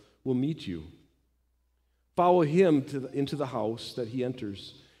water will meet you. Follow him into the house that he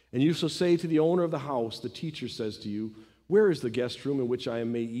enters. And you shall say to the owner of the house, 'The teacher says to you, where is the guest room in which I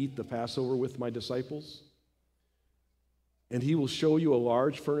may eat the Passover with my disciples?' And he will show you a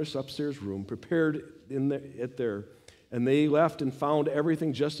large furnished upstairs room, prepared there. And they left and found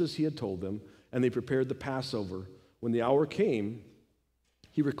everything just as he had told them, and they prepared the Passover. When the hour came,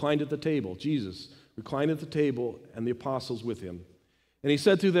 he reclined at the table. Jesus reclined at the table, and the apostles with him. And he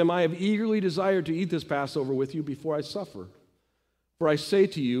said to them, 'I have eagerly desired to eat this Passover with you before I suffer. For I say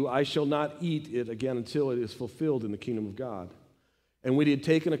to you, I shall not eat it again until it is fulfilled in the kingdom of God.' And when he had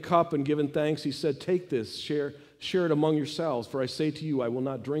taken a cup and given thanks, he said, 'Take this, share it among yourselves. For I say to you, I will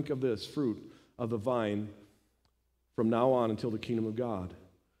not drink of this fruit of the vine from now on until the kingdom of God.'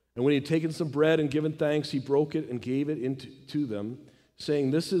 And when he had taken some bread and given thanks, he broke it and gave it to them,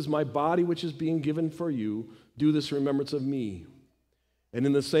 saying, 'This is my body which is being given for you. Do this in remembrance of me.' And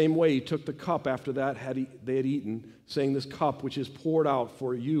in the same way, he took the cup after that they had eaten, saying, 'This cup which is poured out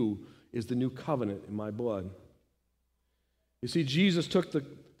for you is the new covenant in my blood.'" You see, Jesus took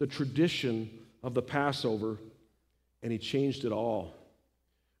the tradition of the Passover and he changed it all.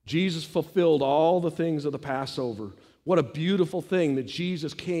 Jesus fulfilled all the things of the Passover. What a beautiful thing that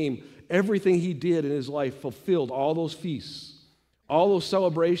Jesus came. Everything he did in his life fulfilled all those feasts, all those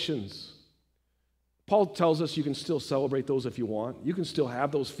celebrations. Paul tells us you can still celebrate those if you want. You can still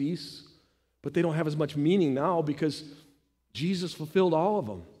have those feasts, but they don't have as much meaning now because Jesus fulfilled all of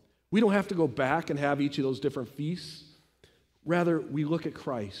them. We don't have to go back and have each of those different feasts. Rather, we look at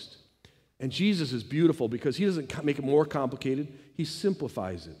Christ. And Jesus is beautiful because he doesn't make it more complicated. He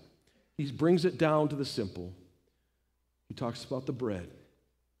simplifies it. He brings it down to the simple. He talks about the bread,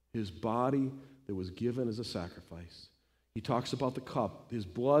 his body that was given as a sacrifice. He talks about the cup, his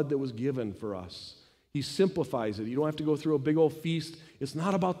blood that was given for us. He simplifies it. You don't have to go through a big old feast. It's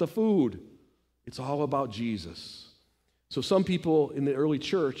not about the food. It's all about Jesus. So some people in the early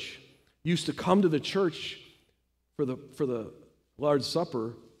church used to come to the church for the Lord's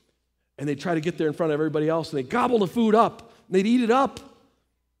Supper, and they'd try to get there in front of everybody else, and they'd gobble the food up, and they'd eat it up.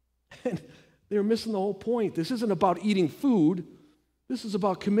 And they were missing the whole point. This isn't about eating food. This is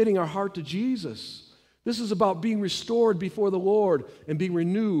about committing our heart to Jesus. This is about being restored before the Lord and being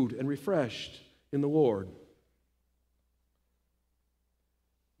renewed and refreshed in the Lord.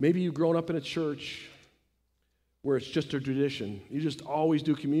 Maybe you've grown up in a church where it's just a tradition. You just always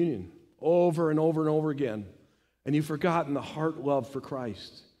do communion over and over and over again. And you've forgotten the heart love for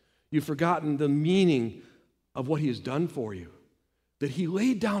Christ. You've forgotten the meaning of what he has done for you. That he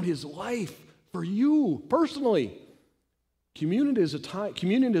laid down his life for you personally. Communion is a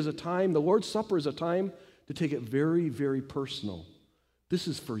time, the Lord's Supper is a time to take it very, very personal. This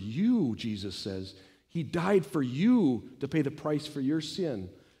is for you, Jesus says. He died for you to pay the price for your sin.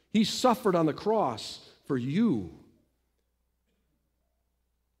 He suffered on the cross for you.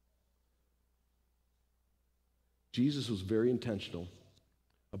 Jesus was very intentional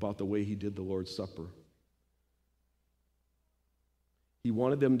about the way he did the Lord's Supper. He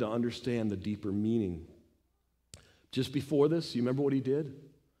wanted them to understand the deeper meaning. Just before this, you remember what he did?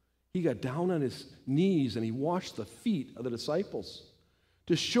 He got down on his knees and he washed the feet of the disciples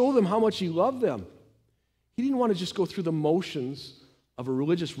to show them how much he loved them. He didn't want to just go through the motions of a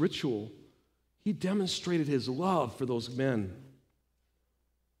religious ritual. He demonstrated his love for those men.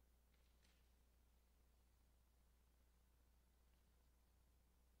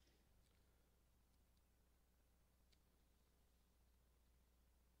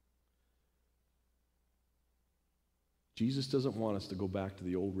 Jesus doesn't want us to go back to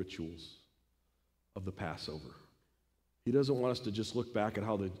the old rituals of the Passover. He doesn't want us to just look back at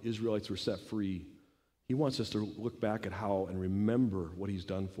how the Israelites were set free. He wants us to look back at how and remember what he's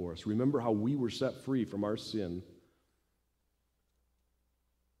done for us. Remember how we were set free from our sin.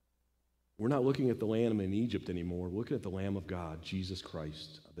 We're not looking at the lamb in Egypt anymore. We're looking at the Lamb of God, Jesus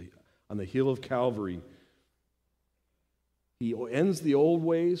Christ. On the hill of Calvary, he ends the old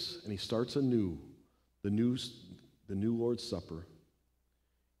ways and he starts anew, the new Lord's Supper.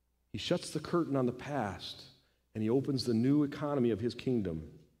 He shuts the curtain on the past and he opens the new economy of his kingdom.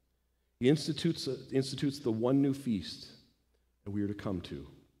 He institutes the one new feast that we are to come to.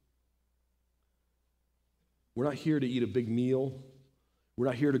 We're not here to eat a big meal. We're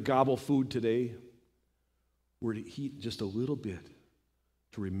not here to gobble food today. We're to eat just a little bit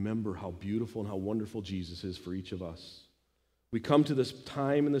to remember how beautiful and how wonderful Jesus is for each of us. We come to this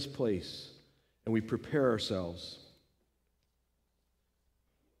time and this place, and we prepare ourselves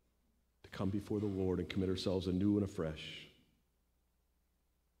to come before the Lord and commit ourselves anew and afresh.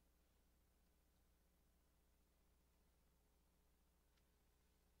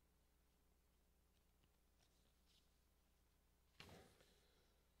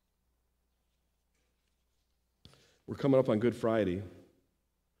 We're coming up on Good Friday,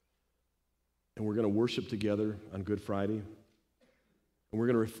 and we're going to worship together on Good Friday, and we're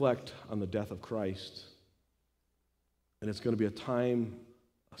going to reflect on the death of Christ. And it's going to be a time,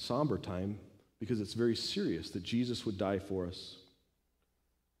 a somber time, because it's very serious that Jesus would die for us.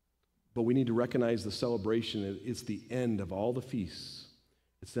 But we need to recognize the celebration. It's the end of all the feasts.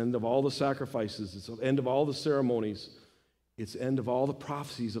 It's the end of all the sacrifices. It's the end of all the ceremonies. It's the end of all the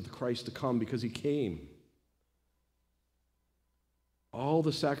prophecies of the Christ to come, because he came. All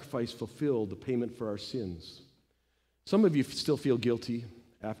the sacrifice fulfilled the payment for our sins. Some of you still feel guilty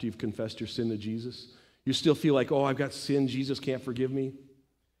after you've confessed your sin to Jesus. You still feel like, oh, I've got sin, Jesus can't forgive me.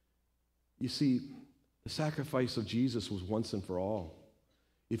 You see, the sacrifice of Jesus was once and for all.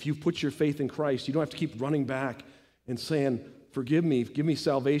 If you've put your faith in Christ, you don't have to keep running back and saying, forgive me, give me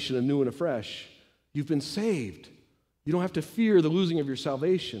salvation anew and afresh. You've been saved. You don't have to fear the losing of your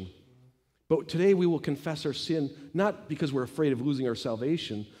salvation. But today we will confess our sin, not because we're afraid of losing our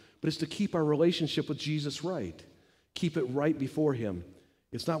salvation, but it's to keep our relationship with Jesus right. Keep it right before him.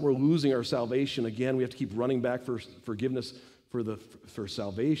 It's not we're losing our salvation. Again, we have to keep running back for forgiveness for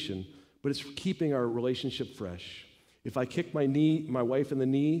salvation, but it's keeping our relationship fresh. If I kick my wife in the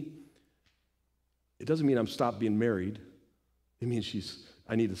knee, it doesn't mean I'm stopped being married. It means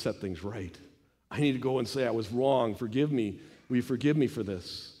I need to set things right. I need to go and say I was wrong. Forgive me. Will you forgive me for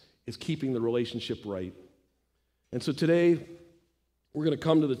this? It's keeping the relationship right. And so today, we're going to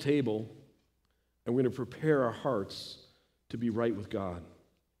come to the table and we're going to prepare our hearts to be right with God.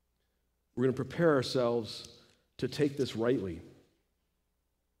 We're going to prepare ourselves to take this rightly.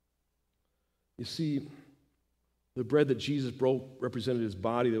 You see, the bread that Jesus broke represented his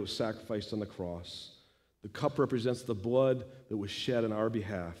body that was sacrificed on the cross. The cup represents the blood that was shed on our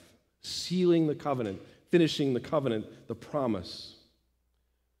behalf, sealing the covenant, finishing the covenant, the promise.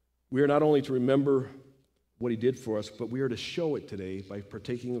 We are not only to remember what he did for us, but we are to show it today by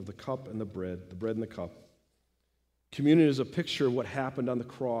partaking of the cup and the bread and the cup. Communion is a picture of what happened on the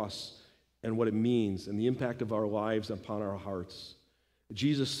cross and what it means and the impact of our lives upon our hearts.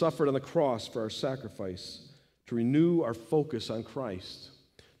 Jesus suffered on the cross for our sacrifice to renew our focus on Christ.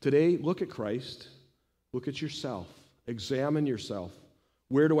 Today, look at Christ. Look at yourself. Examine yourself.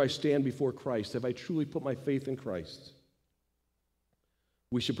 Where do I stand before Christ? Have I truly put my faith in Christ?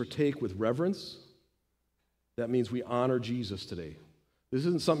 We should partake with reverence. That means we honor Jesus today. This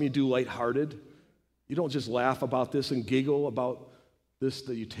isn't something you do lighthearted. You don't just laugh about this and giggle about this,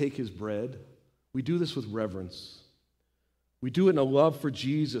 that you take his bread. We do this with reverence. We do it in a love for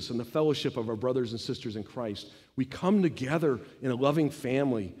Jesus and the fellowship of our brothers and sisters in Christ. We come together in a loving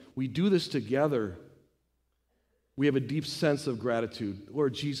family. We do this together. We have a deep sense of gratitude.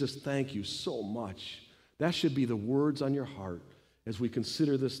 Lord Jesus, thank you so much. That should be the words on your heart as we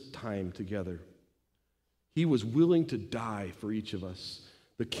consider this time together. He was willing to die for each of us.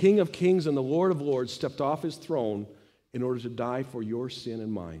 The King of Kings and the Lord of Lords stepped off his throne in order to die for your sin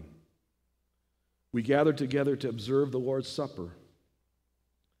and mine. We gather together to observe the Lord's Supper.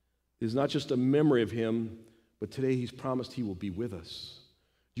 It is not just a memory of him, but today he's promised he will be with us.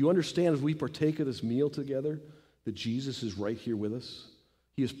 Do you understand as we partake of this meal together that Jesus is right here with us?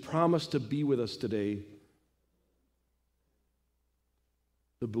 He has promised to be with us today.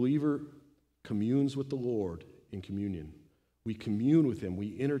 The believer communes with the Lord in communion. We commune with him.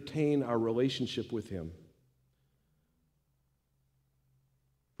 We entertain our relationship with him.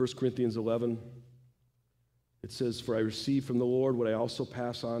 1 Corinthians 11, it says, "For I received from the Lord what I also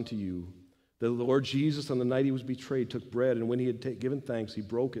pass on to you, that the Lord Jesus, on the night he was betrayed, took bread, and when he had given thanks, he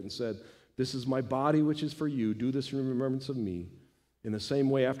broke it and said, 'This is my body which is for you. Do this in remembrance of me.' In the same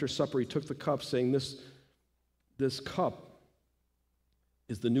way, after supper, he took the cup, saying, 'This cup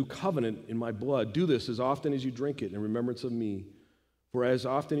is the new covenant in my blood. Do this as often as you drink it in remembrance of me. For as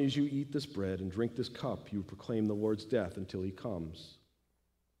often as you eat this bread and drink this cup, you proclaim the Lord's death until he comes.'"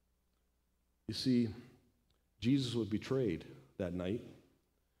 You see, Jesus was betrayed that night.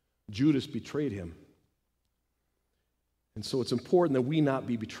 Judas betrayed him. And so it's important that we not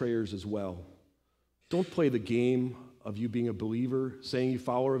be betrayers as well. Don't play the game of you being a believer, saying you're a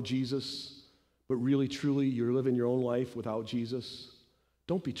follower of Jesus, but really, truly, you're living your own life without Jesus.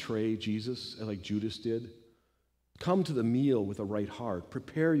 Don't betray Jesus like Judas did. Come to the meal with a right heart.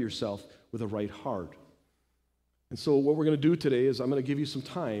 Prepare yourself with a right heart. And so what we're going to do today is I'm going to give you some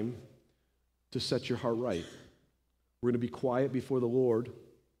time to set your heart right. We're going to be quiet before the Lord.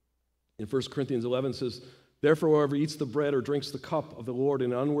 In 1 Corinthians 11 says, therefore, whoever eats the bread or drinks the cup of the Lord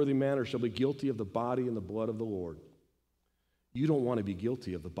in an unworthy manner shall be guilty of the body and the blood of the Lord. You don't want to be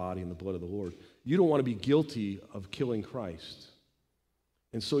guilty of the body and the blood of the Lord. You don't want to be guilty of killing Christ.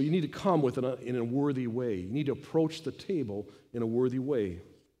 And so you need to come in a worthy way. You need to approach the table in a worthy way.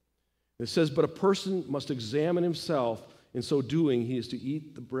 It says, but a person must examine himself. In so doing, he is to eat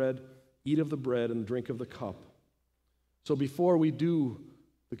of the bread and drink of the cup. So before we do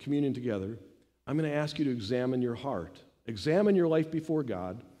the communion together, I'm going to ask you to examine your heart. Examine your life before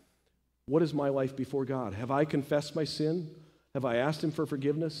God. What is my life before God? Have I confessed my sin? Have I asked him for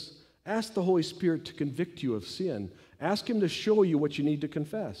forgiveness? Ask the Holy Spirit to convict you of sin. Ask him to show you what you need to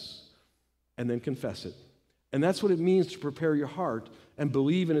confess, and then confess it. And that's what it means to prepare your heart and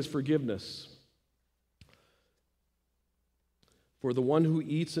believe in his forgiveness. For the one who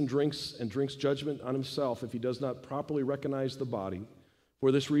eats and drinks judgment on himself if he does not properly recognize the body.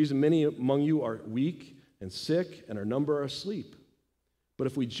 For this reason, many among you are weak and sick, and our number are asleep. But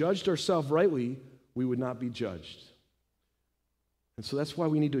if we judged ourselves rightly, we would not be judged. And so that's why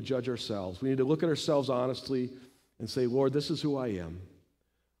we need to judge ourselves. We need to look at ourselves honestly and say, Lord, this is who I am.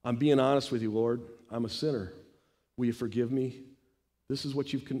 I'm being honest with you, Lord. I'm a sinner. Will you forgive me? This is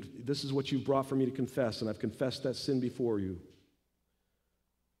what you've brought for me to confess, and I've confessed that sin before you.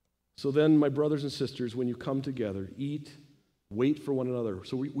 So then, my brothers and sisters, when you come together, eat, wait for one another.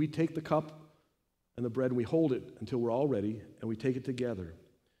 So we take the cup and the bread and we hold it until we're all ready, and we take it together.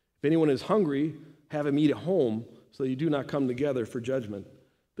 If anyone is hungry, have him eat at home so that you do not come together for judgment.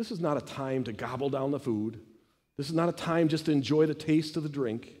 This is not a time to gobble down the food. This is not a time just to enjoy the taste of the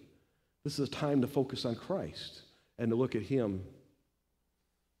drink. This is a time to focus on Christ and to look at him.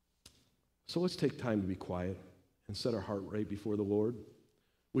 So let's take time to be quiet and set our heart right before the Lord.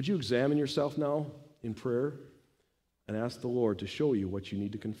 Would you examine yourself now in prayer and ask the Lord to show you what you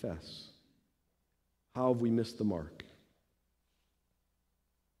need to confess? How have we missed the mark?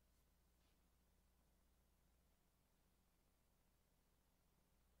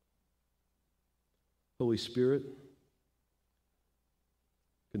 Holy Spirit,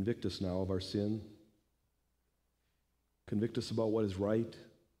 convict us now of our sin. Convict us about what is right.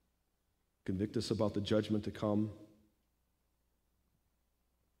 Convict us about the judgment to come.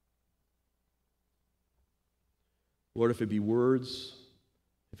 Lord, if it be words,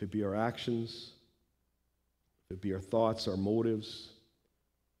 if it be our actions, if it be our thoughts, our motives,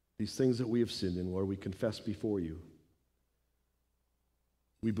 these things that we have sinned in, Lord, we confess before you.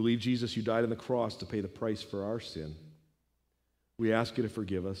 We believe, Jesus, you died on the cross to pay the price for our sin. We ask you to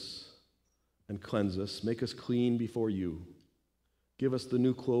forgive us and cleanse us. Make us clean before you. Give us the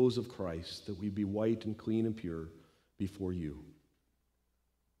new clothes of Christ, that we be white and clean and pure before you.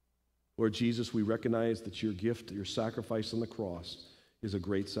 Lord Jesus, we recognize that your gift, your sacrifice on the cross, is a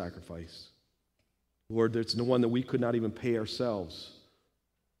great sacrifice. Lord, it's the one that we could not even pay ourselves.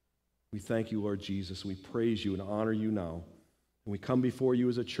 We thank you, Lord Jesus, and we praise you and honor you now. And we come before you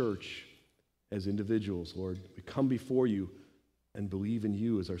as a church, as individuals, Lord. We come before you and believe in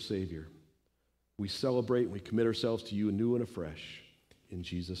you as our Savior. We celebrate and we commit ourselves to you anew and afresh. In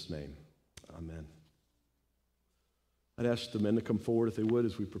Jesus' name, amen. I'd ask the men to come forward if they would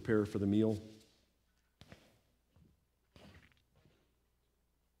as we prepare for the meal.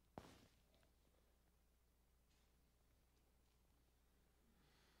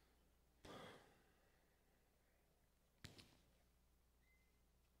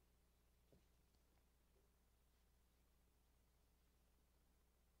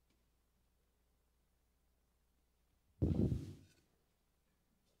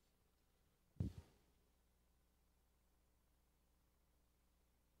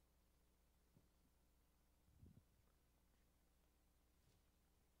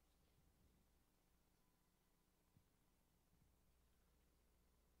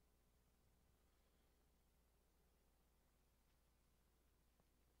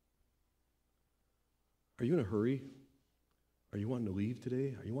 Are you in a hurry? Are you wanting to leave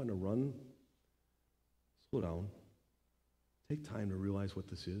today? Are you wanting to run? Slow down. Take time to realize what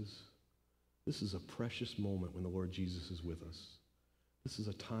this is. This is a precious moment when the Lord Jesus is with us. This is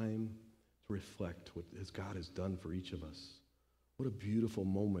a time to reflect what God has done for each of us. What a beautiful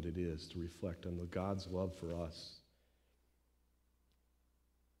moment it is to reflect on God's love for us.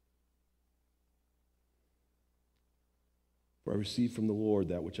 For I received from the Lord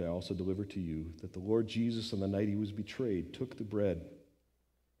that which I also delivered to you, that the Lord Jesus, on the night he was betrayed, took the bread,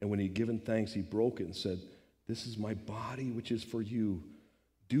 and when he had given thanks, he broke it and said, This is my body, which is for you.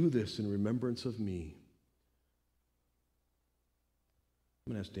 Do this in remembrance of me.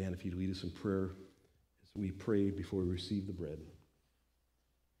 I'm going to ask Dan if he'd lead us in prayer as we pray before we receive the bread.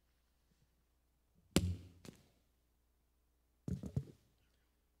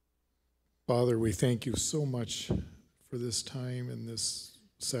 Father, we thank you so much for this time and this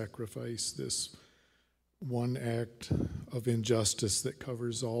sacrifice, this one act of injustice that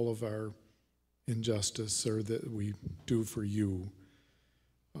covers all of our injustice, or that we do for you.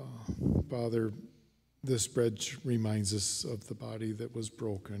 Father, this bread reminds us of the body that was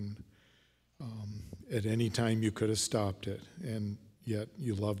broken. At any time you could have stopped it, and yet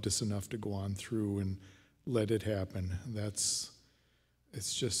you loved us enough to go on through and let it happen. It's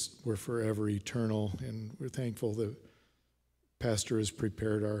just, we're forever eternal, and we're thankful that Pastor has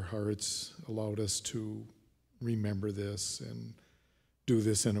prepared our hearts, allowed us to remember this and do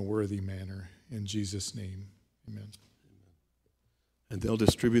this in a worthy manner. In Jesus' name, amen. And they'll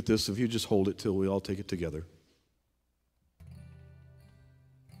distribute this if you just hold it till we all take it together.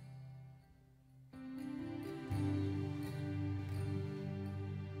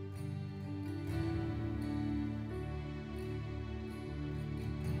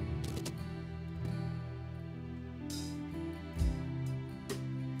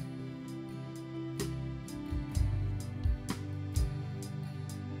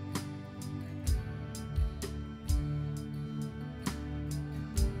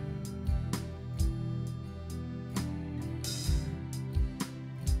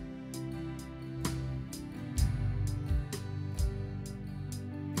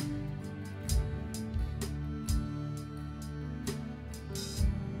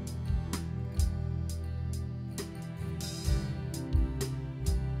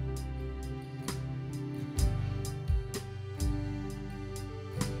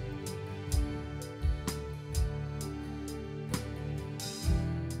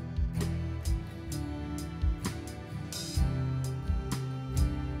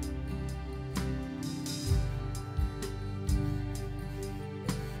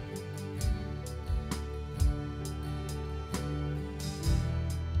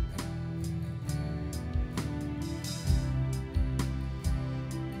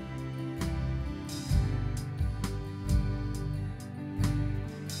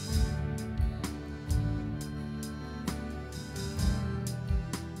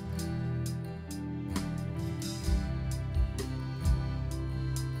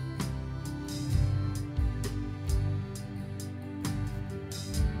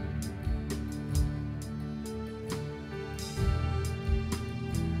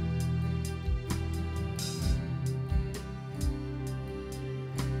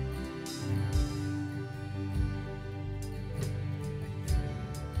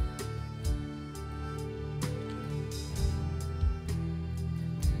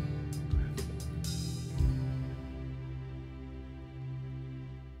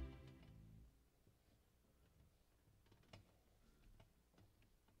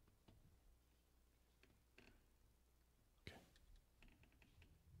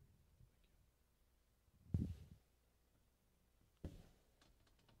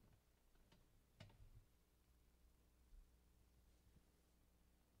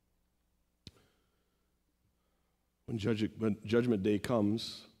 When Judgment Day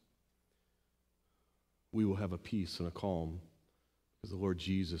comes, we will have a peace and a calm because the Lord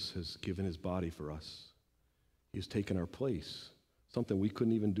Jesus has given his body for us. He has taken our place, something we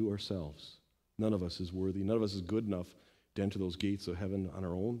couldn't even do ourselves. None of us is worthy. None of us is good enough to enter those gates of heaven on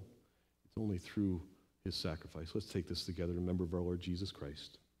our own. It's only through his sacrifice. Let's take this together in remembrance of our Lord Jesus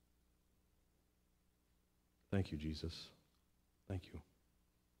Christ. Thank you, Jesus. Thank you.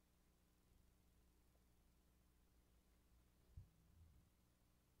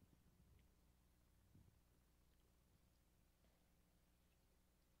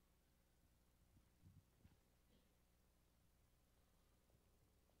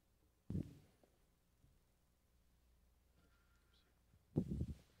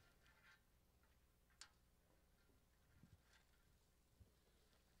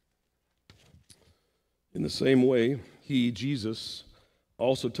 In the same way, he, Jesus,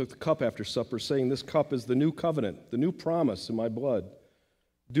 also took the cup after supper, saying, "This cup is the new covenant, the new promise in my blood.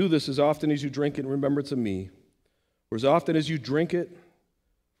 Do this as often as you drink it in remembrance of me. For as often as you drink it,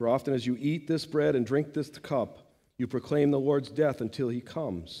 for often as you eat this bread and drink this cup, you proclaim the Lord's death until he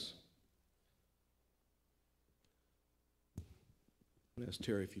comes." I'm going to ask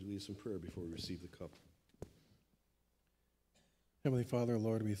Terry if he'd lead us in prayer before we receive the cup. Heavenly Father,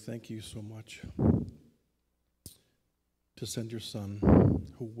 Lord, we thank you so much to send your Son,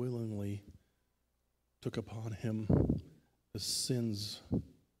 who willingly took upon him the sins of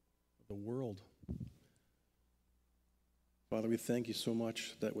the world. Father, we thank you so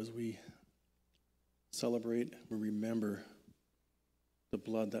much that as we celebrate, we remember the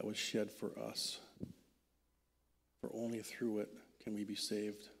blood that was shed for us. For only through it can we be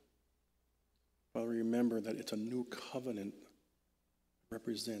saved. Father, remember that it's a new covenant that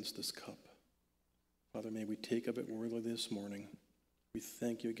represents this cup. Father, may we take of it worthily this morning. We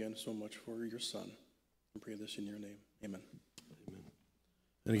thank you again so much for your Son. And pray this in your name. Amen. Amen.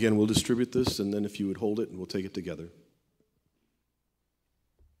 And again, we'll distribute this, and then if you would hold it, and we'll take it together.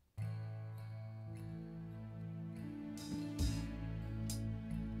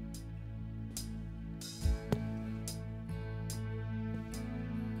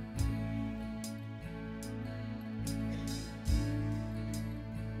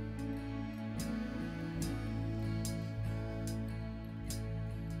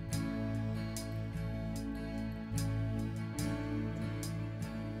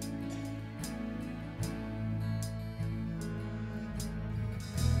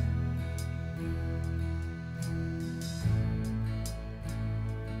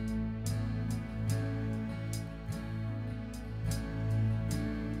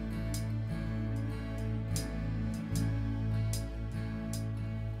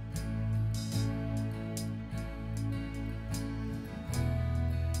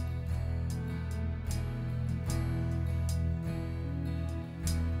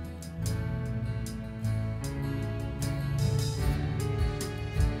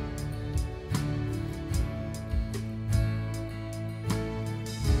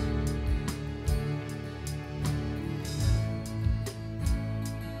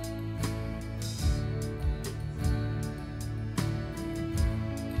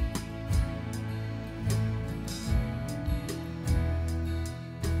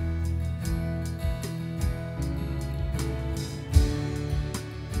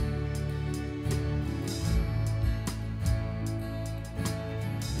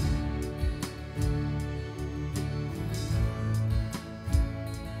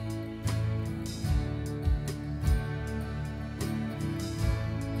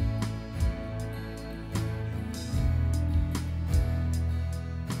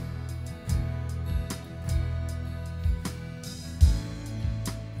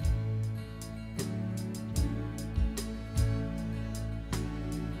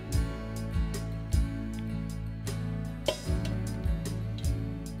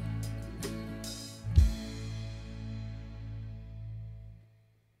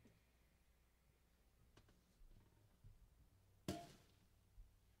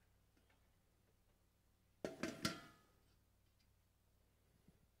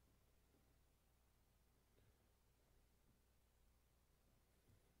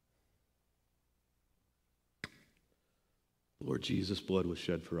 Lord Jesus' blood was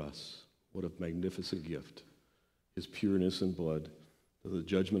shed for us. What a magnificent gift. His pure and innocent blood, that the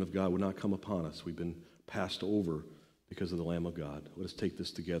judgment of God would not come upon us. We've been passed over because of the Lamb of God. Let us take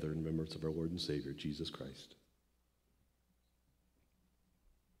this together in remembrance of our Lord and Savior, Jesus Christ.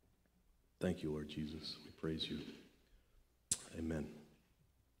 Thank you, Lord Jesus. We praise you. Amen.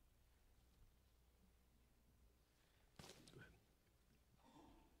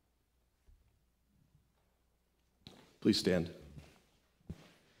 Please stand.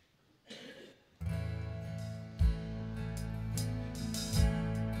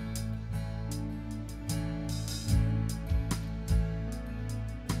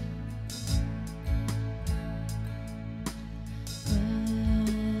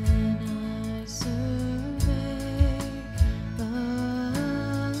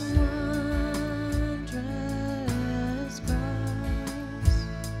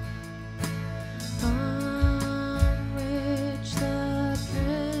 On which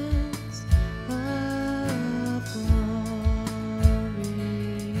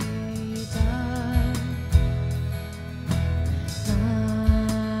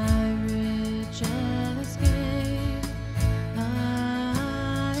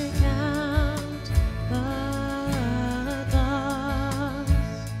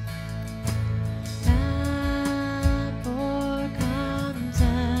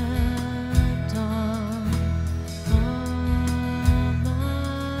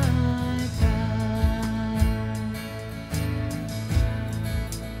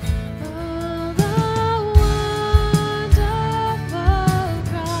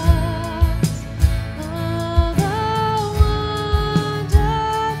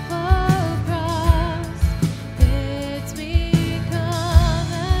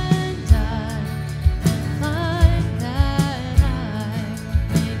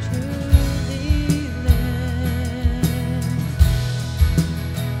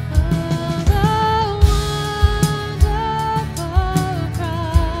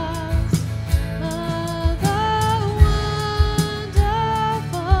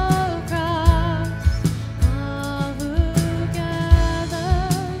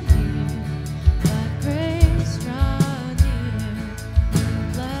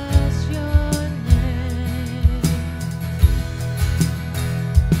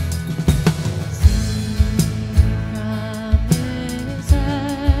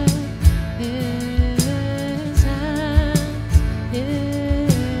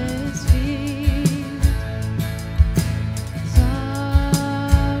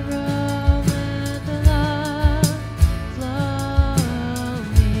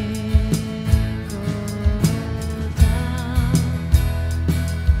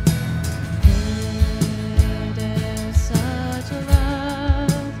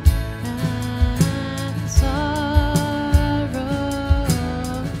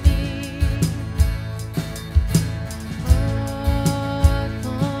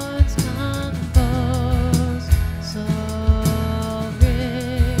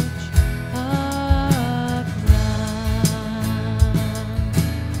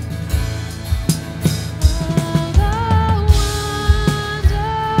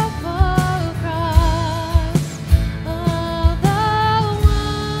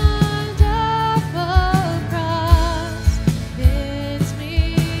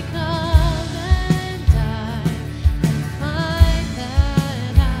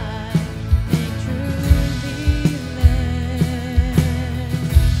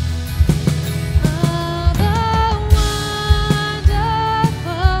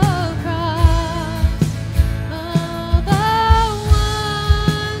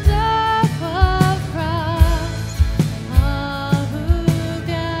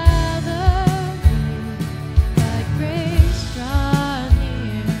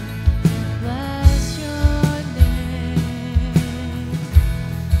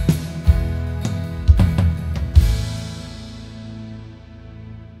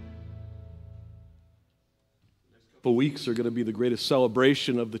weeks are going to be the greatest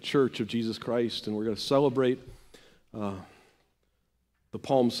celebration of the Church of Jesus Christ, and we're going to celebrate the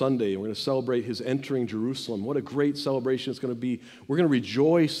Palm Sunday, and we're going to celebrate his entering Jerusalem. What a great celebration it's going to be. We're going to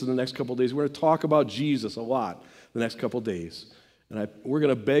rejoice in the next couple of days. We're going to talk about Jesus a lot the next couple of days. And we're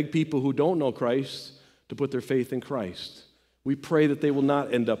going to beg people who don't know Christ to put their faith in Christ. We pray that they will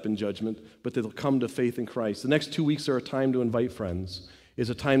not end up in judgment, but that they'll come to faith in Christ. The next 2 weeks are a time to invite friends. It's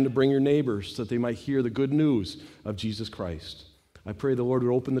a time to bring your neighbors so that they might hear the good news of Jesus Christ. I pray the Lord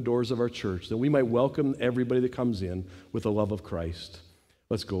would open the doors of our church, that we might welcome everybody that comes in with the love of Christ.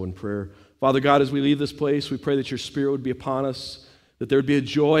 Let's go in prayer. Father God, as we leave this place, we pray that your Spirit would be upon us, that there would be a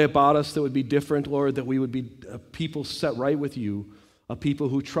joy about us that would be different, Lord, that we would be a people set right with you, a people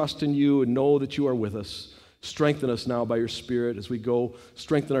who trust in you and know that you are with us. Strengthen us now by your Spirit as we go.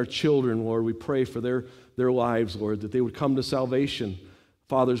 Strengthen our children, Lord. We pray for their lives, Lord, that they would come to salvation.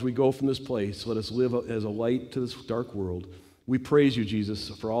 Father, as we go from this place, let us live as a light to this dark world. We praise you, Jesus,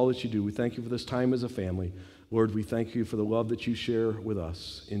 for all that you do. We thank you for this time as a family. Lord, we thank you for the love that you share with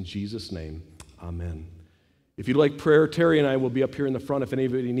us. In Jesus' name, amen. If you'd like prayer, Terry and I will be up here in the front. If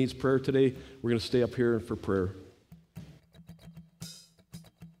anybody needs prayer today, we're going to stay up here for prayer.